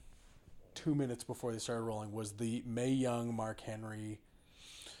do 2 minutes before they started rolling. Was the Mae Young, Mark Henry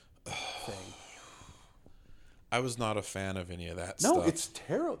thing. I was not a fan of any of that stuff. No, it's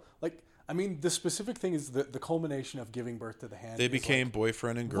terrible. The specific thing is the culmination of giving birth to the hand. They became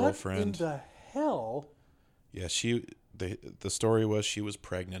boyfriend and girlfriend. What in the hell? Yeah, the story was she was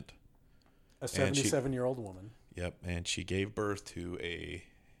pregnant. A 77-year-old woman. Yep, and she gave birth to a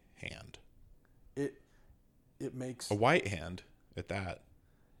hand. It makes... A white hand, at that.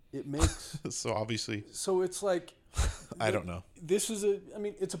 It makes... So obviously... So it's like... I don't know. This is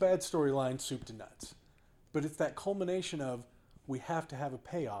it's a bad storyline, soup to nuts. But it's that culmination of, we have to have a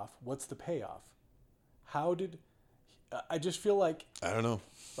payoff. What's the payoff? How did I just feel like I don't know.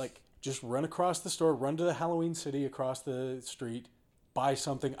 Just run across the store, run to the Halloween City across the street, buy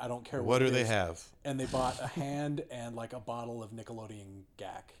something. I don't care what do it they is. have. And they bought a hand and like a bottle of Nickelodeon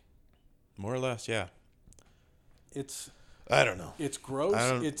Gak. More or less, yeah. I don't know. It's gross.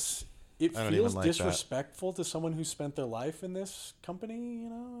 It feels like disrespectful to someone who spent their life in this company, you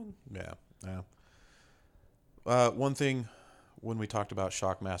know? Yeah. One thing when we talked about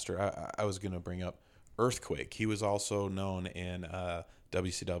Shockmaster, I was going to bring up Earthquake. He was also known in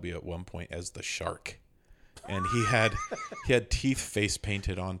WCW at one point as the Shark. And he had teeth face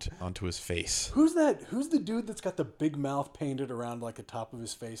painted onto his face. Who's that? Who's the dude that's got the big mouth painted around like the top of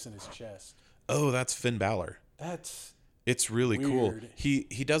his face and his chest? Oh, that's Finn Balor. It's really weird. Cool.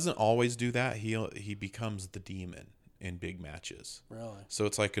 He doesn't always do that. He becomes the demon in big matches. Really? So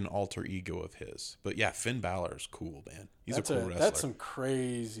it's like an alter ego of his. But yeah, Finn Balor's cool, man. He's a cool wrestler. That's some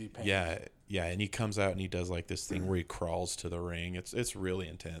crazy paint. Yeah, and he comes out and he does like this thing where he crawls to the ring. It's really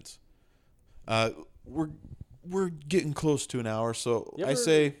intense. We're getting close to an hour, so I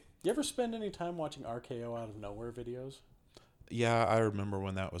say. You ever spend any time watching RKO out of nowhere videos? Yeah, I remember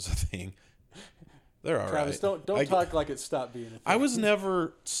when that was a thing. They're all Travis, right. Don't talk like it stopped being a thing. I was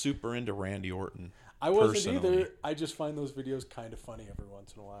never super into Randy Orton. I wasn't either. I just find those videos kind of funny every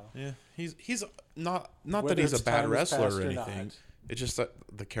once in a while. Yeah, he's not that he's a bad wrestler or anything. It's just that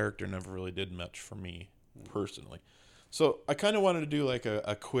the character never really did much for me personally. So I kind of wanted to do like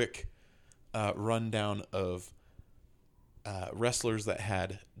a quick rundown of wrestlers that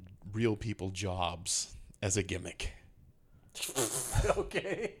had real people jobs as a gimmick.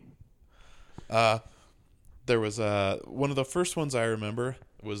 Okay. There was one of the first ones I remember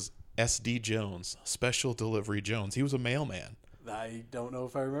was SD Jones, Special Delivery Jones. He was a mailman. I don't know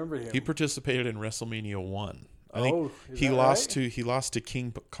if I remember him. He participated in WrestleMania 1. I think he lost to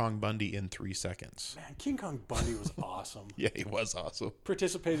King Kong Bundy in 3 seconds. Man, King Kong Bundy was awesome. Yeah, he was awesome.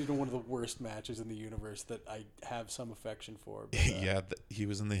 Participated in one of the worst matches in the universe that I have some affection for. But, he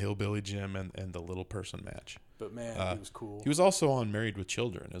was in the Hillbilly Gym and the Little Person match. But man, he was cool. He was also on Married with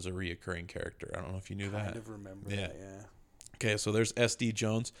Children as a reoccurring character. I don't know if you knew that. I kind of remember that, yeah. Okay, so there's SD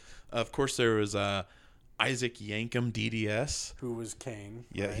Jones. Of course, there was Isaac Yankem DDS. Who was Kane.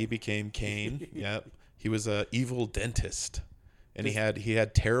 Yeah, right? He became Kane. Yep. He was an evil dentist, and he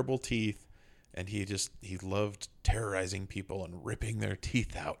had terrible teeth, and he loved terrorizing people and ripping their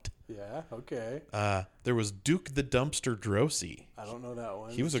teeth out. Yeah. Okay. There was Duke the Dumpster Drosy. I don't know that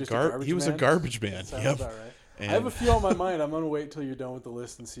one. He was a garbage man. Sounds about right. I have a few on my mind. I'm gonna wait till you're done with the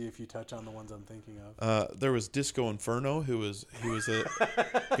list and see if you touch on the ones I'm thinking of. There was Disco Inferno, he was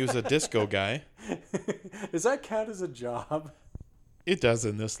a disco guy. Does that count as a job? It does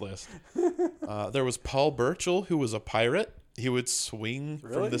in this list. There was Paul Burchill, who was a pirate. He would swing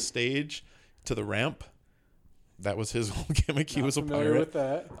from the stage to the ramp. That was his whole gimmick. He was a pirate. With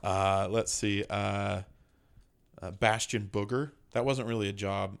that. Let's see. Bastion Booger. That wasn't really a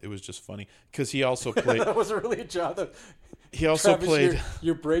job. It was just funny because he also played. That wasn't really a job. He also Travis, played.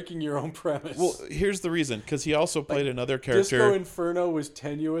 You're breaking your own premise. Well, here's the reason: because he also played another character. Disco Inferno was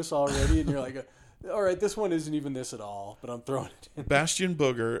tenuous already, and you're like, all right, this one isn't even this at all. But I'm throwing it in. Bastion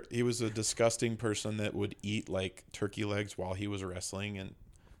Booger. He was a disgusting person that would eat like turkey legs while he was wrestling, and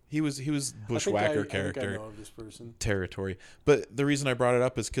he was bushwhacker character. I think I know of this person. Territory. But the reason I brought it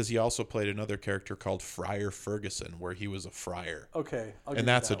up is because he also played another character called Friar Ferguson, where he was a friar. Okay, and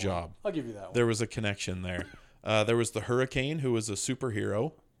that's a job. I'll give you that one. There was a connection there. There was the Hurricane, who was a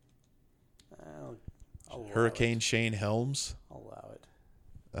superhero. I'll Hurricane Shane Helms. I'll allow it.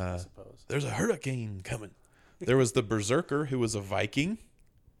 I suppose. There's a hurricane coming. There was the Berserker, who was a Viking.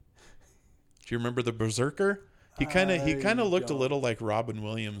 Do you remember the Berserker? He kind of looked a little like Robin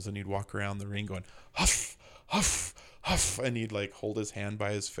Williams, and he'd walk around the ring going huff, huff, huff, and he'd like hold his hand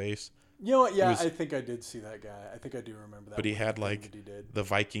by his face. You know what? Yeah, I think I did see that guy. I think I do remember that. But he had like the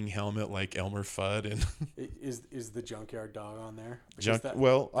Viking helmet, like Elmer Fudd, and is the Junkyard Dog on there?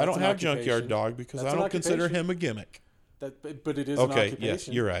 I don't have Junkyard Dog because I don't consider him a gimmick. But it is an occupation. Yes,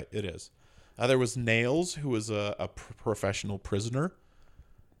 you're right. It is. There was Nails, who was a professional prisoner.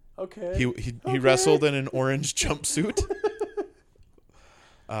 Okay. He wrestled in an orange jumpsuit.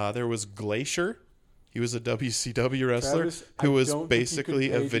 There was Glacier. He was a WCW wrestler who was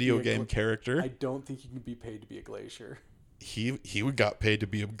basically a video game character. I don't think you can be paid to be a Glacier. He got paid to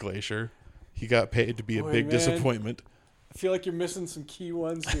be a Glacier. He got paid to be a big disappointment. I feel like you're missing some key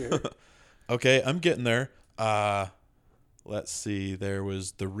ones here. Okay, I'm getting there. Let's see. There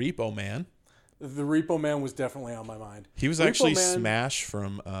was the Repo Man. The Repo Man was definitely on my mind. He was actually Smash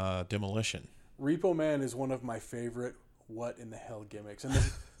from Demolition. Repo Man is one of my favorite what in the hell gimmicks. And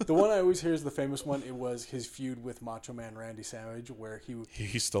the one I always hear is the famous one. It was his feud with Macho Man Randy Savage, where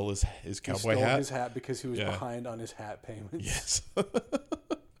he stole his cowboy hat. His hat because he was behind on his hat payments. Yes.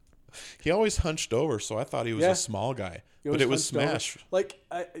 He always hunched over, so I thought he was a small guy. But it was Smash. Over. Like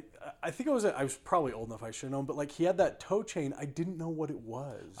I think I was probably old enough I should have known, but like he had that toe chain. I didn't know what it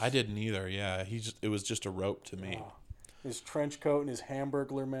was. I didn't either. Yeah, it was just a rope to me. Oh, his trench coat and his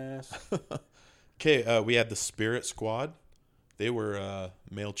Hamburglar mask. Okay, we had the Spirit Squad. They were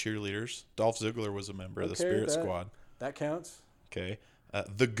male cheerleaders. Dolph Ziggler was a member of the Spirit Squad. That counts. Okay.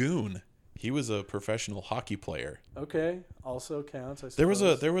 The Goon. He was a professional hockey player. Okay, also counts. I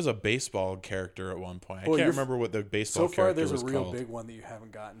suppose. There was a baseball character at one point. I can't remember what the baseball character was called. So far, there's a real big one that you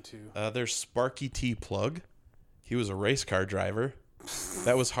haven't gotten to. There's Sparky T. Plug. He was a race car driver.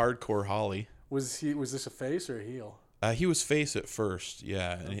 That was Hardcore Holly. Was this a face or a heel? He was face at first,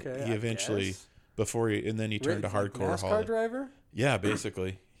 yeah, and he eventually and then he turned to Hardcore NASCAR Holly. Driver? Yeah,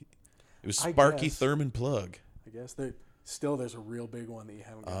 basically. It was Sparky Thurman Plug. I guess there's a real big one that you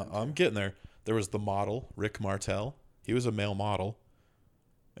haven't gotten to. I'm getting there. There was the model, Rick Martel. He was a male model,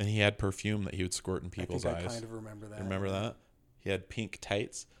 and he had perfume that he would squirt in people's eyes. I kind of remember that. Remember that? He had pink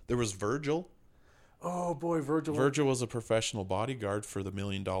tights. There was Virgil. Oh boy, Virgil. Virgil was a professional bodyguard for the $1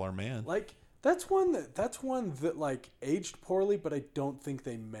 Million Man. Like that's one that like aged poorly, but I don't think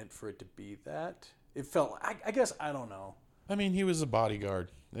they meant for it to be that. It felt. I guess I don't know. I mean, he was a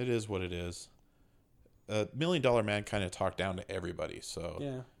bodyguard. It is what it is. $1 Million Man kind of talked down to everybody, so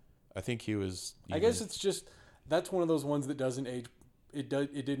yeah. I think he was. I guess it's just that's one of those ones that doesn't age. It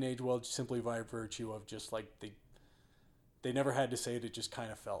didn't age well simply by virtue of just like they never had to say it. It just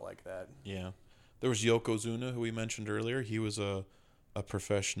kind of felt like that. Yeah, there was Yokozuna, who we mentioned earlier. He was a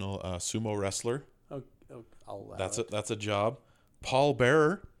professional sumo wrestler. Oh, I'll allow that's a job. Paul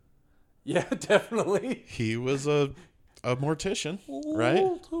Bearer. Yeah, definitely. He was a mortician, right?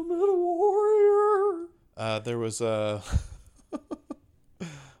 Ultimate Warrior. There was a.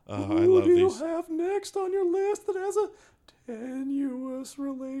 I Who love do these. you have next on your list that has a tenuous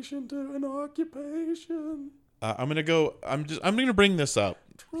relation to an occupation? I'm gonna bring this up.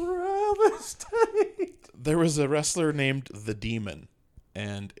 Travestate. There was a wrestler named the Demon,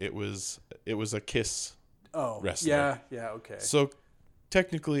 and it was a Kiss. wrestler. Yeah, okay. So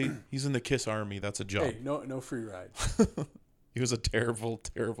technically, he's in the Kiss Army. That's a job. Hey, no free ride. He was a terrible,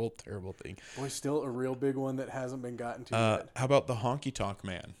 terrible, terrible thing. Boy, still a real big one that hasn't been gotten to yet. How about the Honky Tonk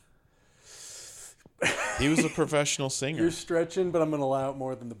Man? He was a professional singer. You're stretching, but I'm going to allow it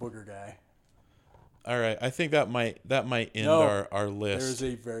more than the Booger Guy. All right, I think that might end our list. There's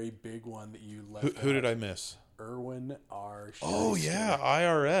a very big one that you left. Who did I miss? Irwin R. Shyster. Oh yeah,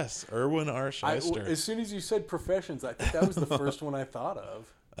 IRS. Irwin R. Shyster. As soon as you said professions, I think that was the first one I thought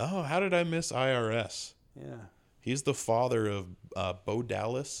of. Oh, how did I miss IRS? Yeah. He's the father of Bo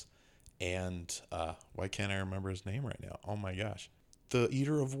Dallas and why can't I remember his name right now? Oh my gosh. The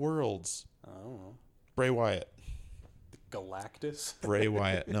Eater of Worlds. I don't know. Bray Wyatt. Galactus? Bray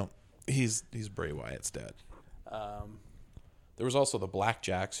Wyatt. No, he's Bray Wyatt's dad. There was also the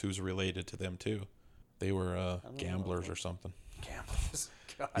Blackjacks, who's related to them too. They were gamblers or something. Gamblers.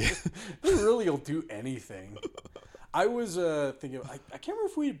 God. Yeah. They really will do anything. I was thinking, I can't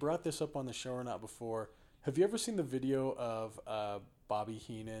remember if we brought this up on the show or not before. Have you ever seen the video of Bobby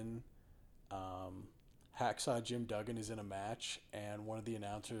Heenan? Hacksaw Jim Duggan is in a match, and one of the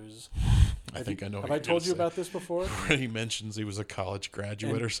announcers. I think I know. Have I told you about this before? Where he mentions he was a college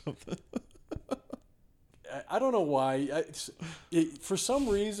graduate or something. I don't know why. For some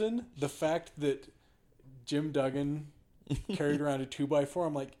reason, the fact that Jim Duggan carried around a 2x4,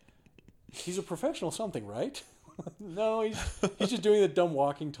 I'm like, he's a professional something, right? No, he's just doing the dumb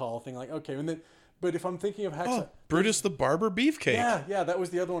walking tall thing. Like, okay, and then. But if I'm thinking of Hacksaw... Brutus the Barber Beefcake. Yeah, that was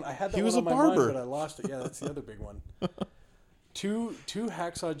the other one. I had that one on my barber. mind, but I lost it. Yeah, that's the other big one. Two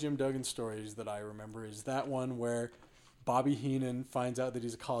Hacksaw Jim Duggan stories that I remember is that one where Bobby Heenan finds out that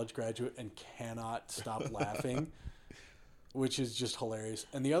he's a college graduate and cannot stop laughing, which is just hilarious.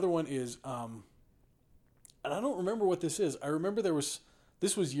 And the other one is... and I don't remember what this is. I remember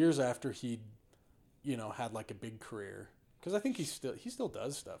this was years after he'd, had like a big career. Because I think he still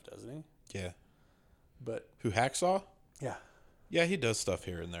does stuff, doesn't he? Yeah. But who, Hacksaw? Yeah. Yeah, he does stuff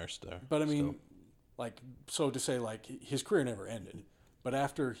here and there still. But I mean, so to say, his career never ended. But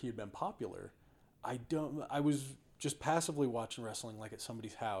after he had been popular, I was just passively watching wrestling like at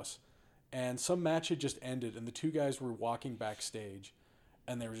somebody's house, and some match had just ended, and the two guys were walking backstage,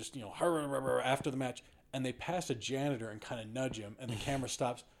 and they were just, after the match, and they passed a janitor and kind of nudge him, and the camera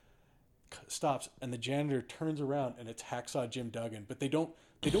stops, and the janitor turns around, and it's Hacksaw Jim Duggan, but they don't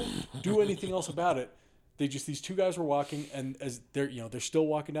do anything else about it. these two guys were walking, and as they're still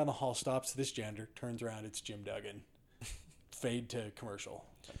walking down the hall, stops this janitor, turns around, it's Jim Duggan. Fade to commercial.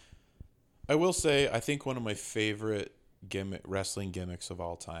 I will say, I think one of my favorite wrestling gimmicks of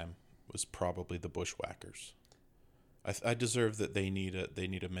all time was probably the Bushwhackers. I deserve that they need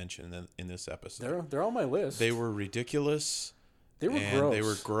a mention in this episode. They're on my list. They were ridiculous. They were gross. They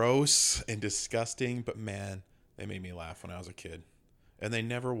were gross and disgusting, but man, they made me laugh when I was a kid. And they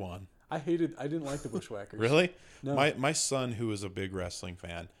never won. I didn't like the Bushwhackers. Really? No. My son, who is a big wrestling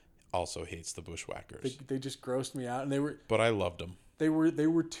fan, also hates the Bushwhackers. They just grossed me out, and But I loved them. They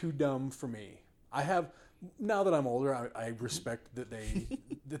were too dumb for me. Now that I'm older, I respect that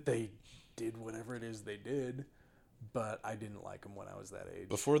they did whatever it is they did, but I didn't like them when I was that age.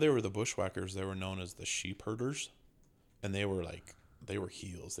 Before they were the Bushwhackers, they were known as the Sheep Herders, and they were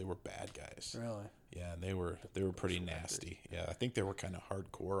heels. They were bad guys. Really? Yeah, and they were pretty nasty. Yeah, I think they were kind of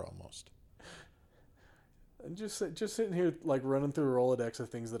hardcore almost. And just sitting here like running through a Rolodex of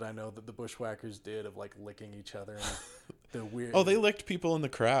things that I know that the Bushwhackers did, of like licking each other and the weird. Oh, they licked people in the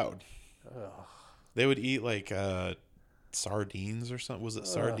crowd. Ugh. They would eat like sardines or something. Was it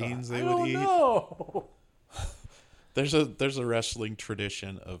sardines they would eat? No. There's a wrestling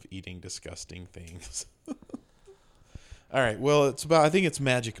tradition of eating disgusting things. All right. Well, I think it's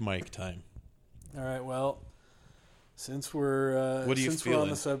Magic Mike time. All right. Well, since we're what are you feeling? On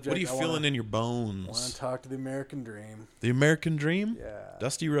the subject, what are you feeling in your bones? I want to talk to the American Dream. The American Dream? Yeah.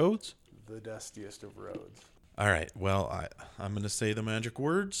 Dusty Rhodes? The dustiest of roads. All right. Well, I'm going to say the magic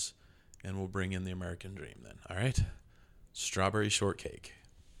words, and we'll bring in the American Dream then. All right? Strawberry shortcake.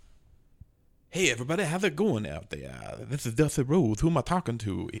 Hey, everybody. How's it going out there? This is Dusty Rhodes. Who am I talking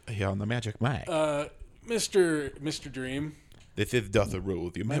to here on the Magic Mike? Mr. Dream. This is Dusty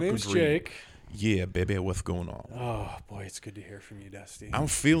Rhodes. The American My name's Dream. Jake. Yeah, baby. What's going on? Oh, boy, it's good to hear from you, Dusty. I'm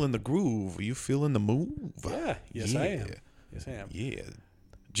feeling the groove. Are you feeling the move? Yeah. Yes, I am. Yes, I am. Yeah.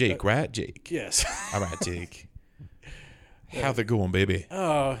 Jake, right? Jake. Yes. All right, Jake. How's it going, baby?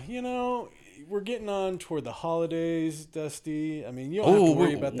 Oh, we're getting on toward the holidays, Dusty. I mean, you don't have to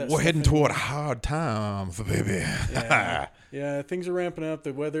worry about that. We're heading toward hard times, baby. Yeah, things are ramping up.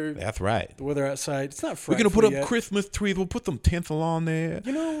 The weather. That's right. The weather outside. It's not frightful. We're gonna put up yet. Christmas trees. We'll put some tinsel on there.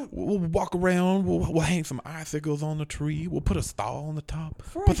 We'll walk around. We'll hang some icicles on the tree. We'll put a star on the top.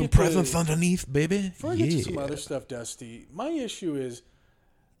 Put some presents underneath, baby. Before I get to some other stuff, Dusty, my issue is.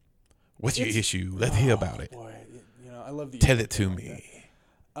 What's your issue? Let's hear about it. Boy, I love the. Tell it to me.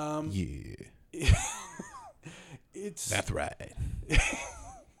 Yeah. That's right.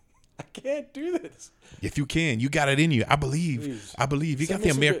 I can't do this. Yes, you can. You got it in you. I believe. Please. I believe. You got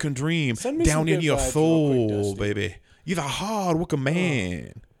the American dream down in your soul, quick, baby. You're a hard-working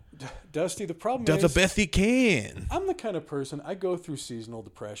man. Dusty, the problem does is... the best he can. I'm the kind of person, I go through seasonal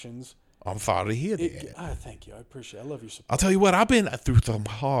depressions. I'm sorry to hear that. Thank you. I appreciate it. I love your support. I'll tell you what, I've been through some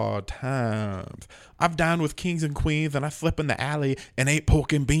hard times. I've dined with kings and queens, and I slept in the alley and ate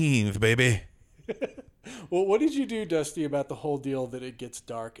pork and beans, baby. Well, what did you do, Dusty, about the whole deal that it gets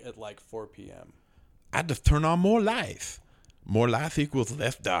dark at like 4 p.m.? I just turn on more lights. More lights equals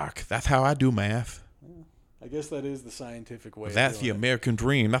less dark. That's how I do math. I guess that is the scientific way. That's the American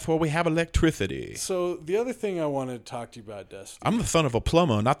dream. That's why we have electricity. So the other thing I wanted to talk to you about, Dusty. I'm the son of a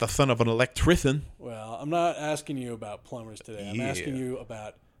plumber, not the son of an electrician. Well, I'm not asking you about plumbers today. I'm asking you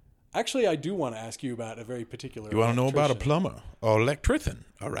about... Actually, I do want to ask you about a very particular... You want to know about a plumber or electrician?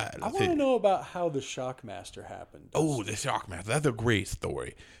 All right. I want to know about how the Shockmaster happened. Oh, the Shockmaster. That's a great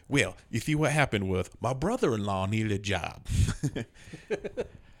story. Well, you see what happened was my brother-in-law needed a job.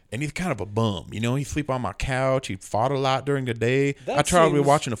 And he's kind of a bum. He'd sleep on my couch. He'd fought a lot during the day. I tried to be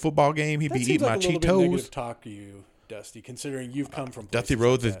watching a football game. He'd be eating my Cheetos. That seems like a little bit negative talk to you, Dusty, considering you've come from Dusty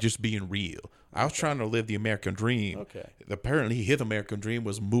Rhodes is just being real. I was trying to live the American dream. Okay. Apparently, his American dream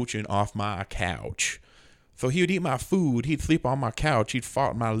was mooching off my couch. So he would eat my food. He'd sleep on my couch. He'd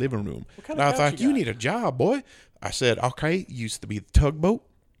fart in my living room. And I was like, you need a job, boy. I said, okay, used to be the tugboat.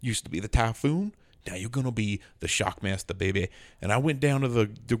 Used to be the Typhoon. Now you're going to be the Shockmaster, baby. And I went down to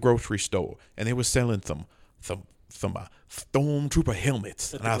the grocery store, and they were selling some Stormtrooper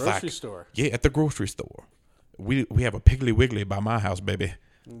helmets. At the grocery store? Yeah, at the grocery store. We have a Piggly Wiggly by my house, baby.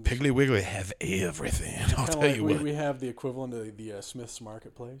 Piggly Wiggly has everything. I'll tell you what. We have the equivalent of the Smith's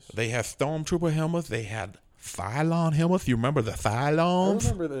Marketplace. They have Stormtrooper helmets. They had Thylon helmets. You remember the Thylons?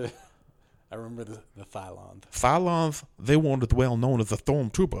 I remember the Thylon. Thylons, they weren't as well known as the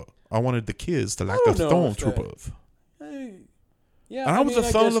Stormtrooper. I wanted the kids to like the Stormtroopers. Yeah, and I was the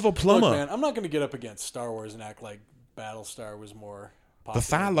son of a plumber. Look, man, I'm not going to get up against Star Wars and act like Battlestar was more The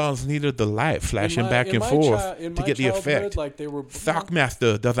Cylons needed the light flashing back and forth to get the effect. Like they were,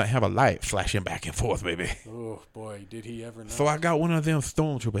 Shockmaster doesn't have a light flashing back and forth, baby. Oh, boy, did he ever know. So I got one of them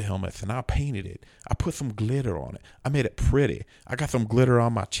Stormtrooper helmets, and I painted it. I put some glitter on it. I made it pretty. I got some glitter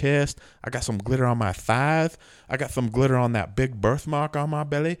on my chest. I got some glitter on my thighs. I got some glitter on that big birthmark on my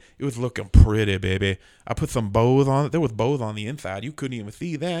belly. It was looking pretty, baby. I put some bows on it. There was bows on the inside. You couldn't even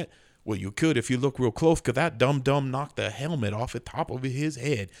see that. Well, you could if you look real close, because that dumb knocked the helmet off the top of his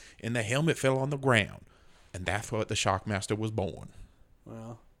head, and the helmet fell on the ground. And that's what the Shockmaster was born.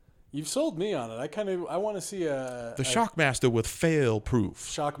 Well, you've sold me on it. I want to see the Shockmaster with fail-proof.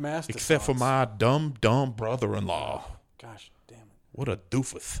 Shockmaster. Except for my dumb brother-in-law. Oh, gosh, damn it. What a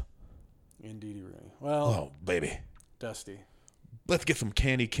doofus. Indeed, really. Well, oh, baby. Dusty. Let's get some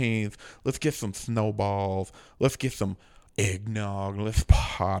candy canes. Let's get some snowballs. Let's get some eggnog. Let's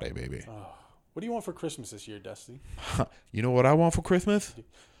party, baby. Oh, what do you want for Christmas this year, Dusty? You know what I want for Christmas?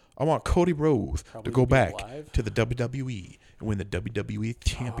 I want Cody Rhodes to go back to the WWE and win the WWE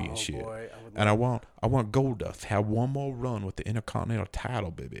Championship. Oh, boy, and I want Goldust to have one more run with the Intercontinental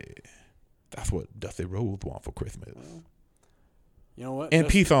title, baby. That's what Dusty Rhodes want for Christmas. Well, you know what? And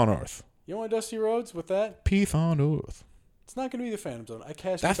peace on earth. You know what, Dusty Rhodes? With that, peace on earth. It's not going to be the Phantom Zone.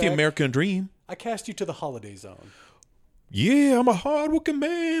 That's the American dream. I cast you to the Holiday Zone. Yeah, I'm a hard-working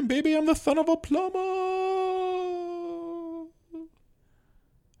man, baby. I'm the son of a plumber.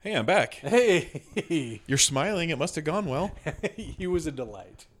 Hey, I'm back. Hey. You're smiling. It must have gone well. He was a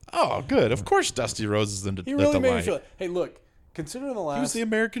delight. Oh, good. Of course Dusty Rhodes is the delight. He really made me feel it. Hey, look. Considering the last, he was the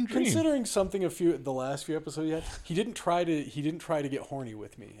American dream. Considering something the last few episodes he had, he didn't try to get horny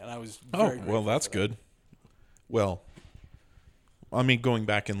with me, and I was very well. That's good. Well, I mean, going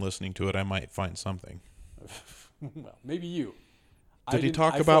back and listening to it, I might find something. Well, maybe you. Did he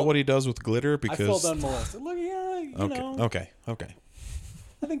talk about what he does with glitter? Because I felt unmolested. Look, yeah, you know. Okay.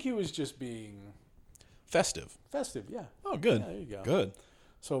 I think he was just being festive. Yeah. Oh, good. Yeah, there you go. Good.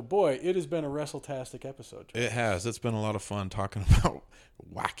 So, boy, it has been a wrestle-tastic episode. It has. It's been a lot of fun talking about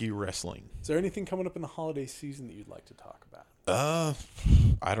wacky wrestling. Is there anything coming up in the holiday season that you'd like to talk about?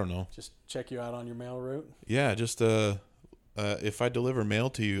 I don't know. Just check you out on your mail route? Yeah, just if I deliver mail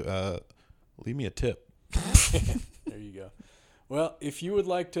to you, leave me a tip. There you go. Well, if you would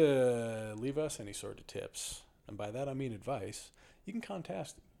like to leave us any sort of tips, and by that I mean advice, you can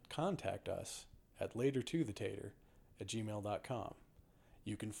contact us at latertothetater@gmail.com.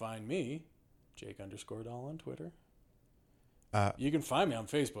 You can find me, Jake_Dahl on Twitter. You can find me on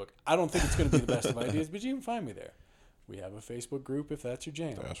Facebook. I don't think it's going to be the best of ideas, but you can find me there. We have a Facebook group if that's your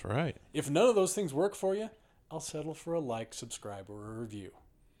jam. That's right. If none of those things work for you, I'll settle for a like, subscribe, or a review.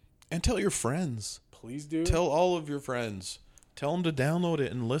 And tell your friends. Please do. Tell all of your friends. Tell them to download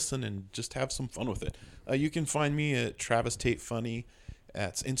it and listen and just have some fun with it. You can find me at Travis Tate Funny.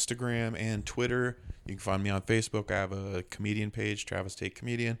 That's Instagram and Twitter. You can find me on Facebook. I have a comedian page, Travis Tate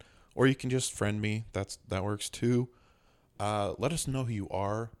Comedian. Or you can just friend me. That works too. Let us know who you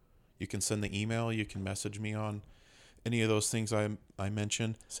are. You can send the email. You can message me on any of those things I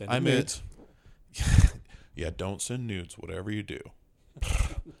mentioned. Send nudes. Yeah, don't send nudes, whatever you do.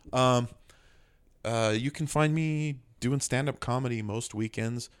 You can find me doing stand-up comedy most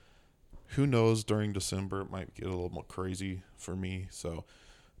weekends. Who knows, during December it might get a little more crazy for me, so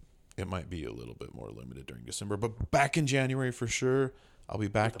it might be a little bit more limited during December. But back in January for sure, I'll be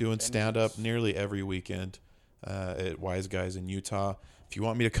back doing stand-up nearly every weekend at Wise Guys in Utah. If you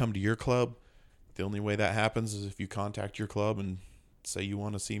want me to come to your club, the only way that happens is if you contact your club and say you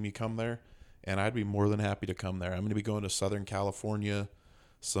want to see me come there, and I'd be more than happy to come there. I'm going to be going to Southern California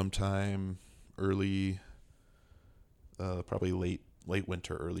sometime early, probably late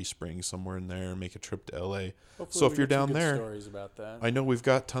winter, early spring, somewhere in there. Make a trip to LA. Hopefully so if you're down there, stories about that. I know we've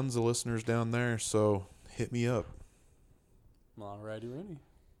got tons of listeners down there, so hit me up. Alrighty, Rooney.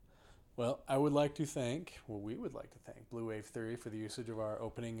 Well, we would like to thank Blue Wave Theory for the usage of our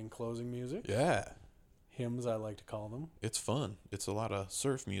opening and closing music. Yeah. Hymns, I like to call them. It's fun. It's a lot of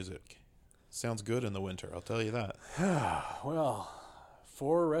surf music. Sounds good in the winter, I'll tell you that. Well,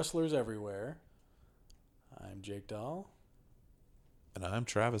 for wrestlers everywhere, I'm Jake Dahl. And I'm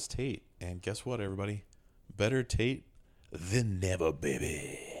Travis Tate. And guess what, everybody? Better Tate than never,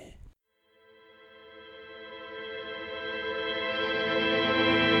 baby.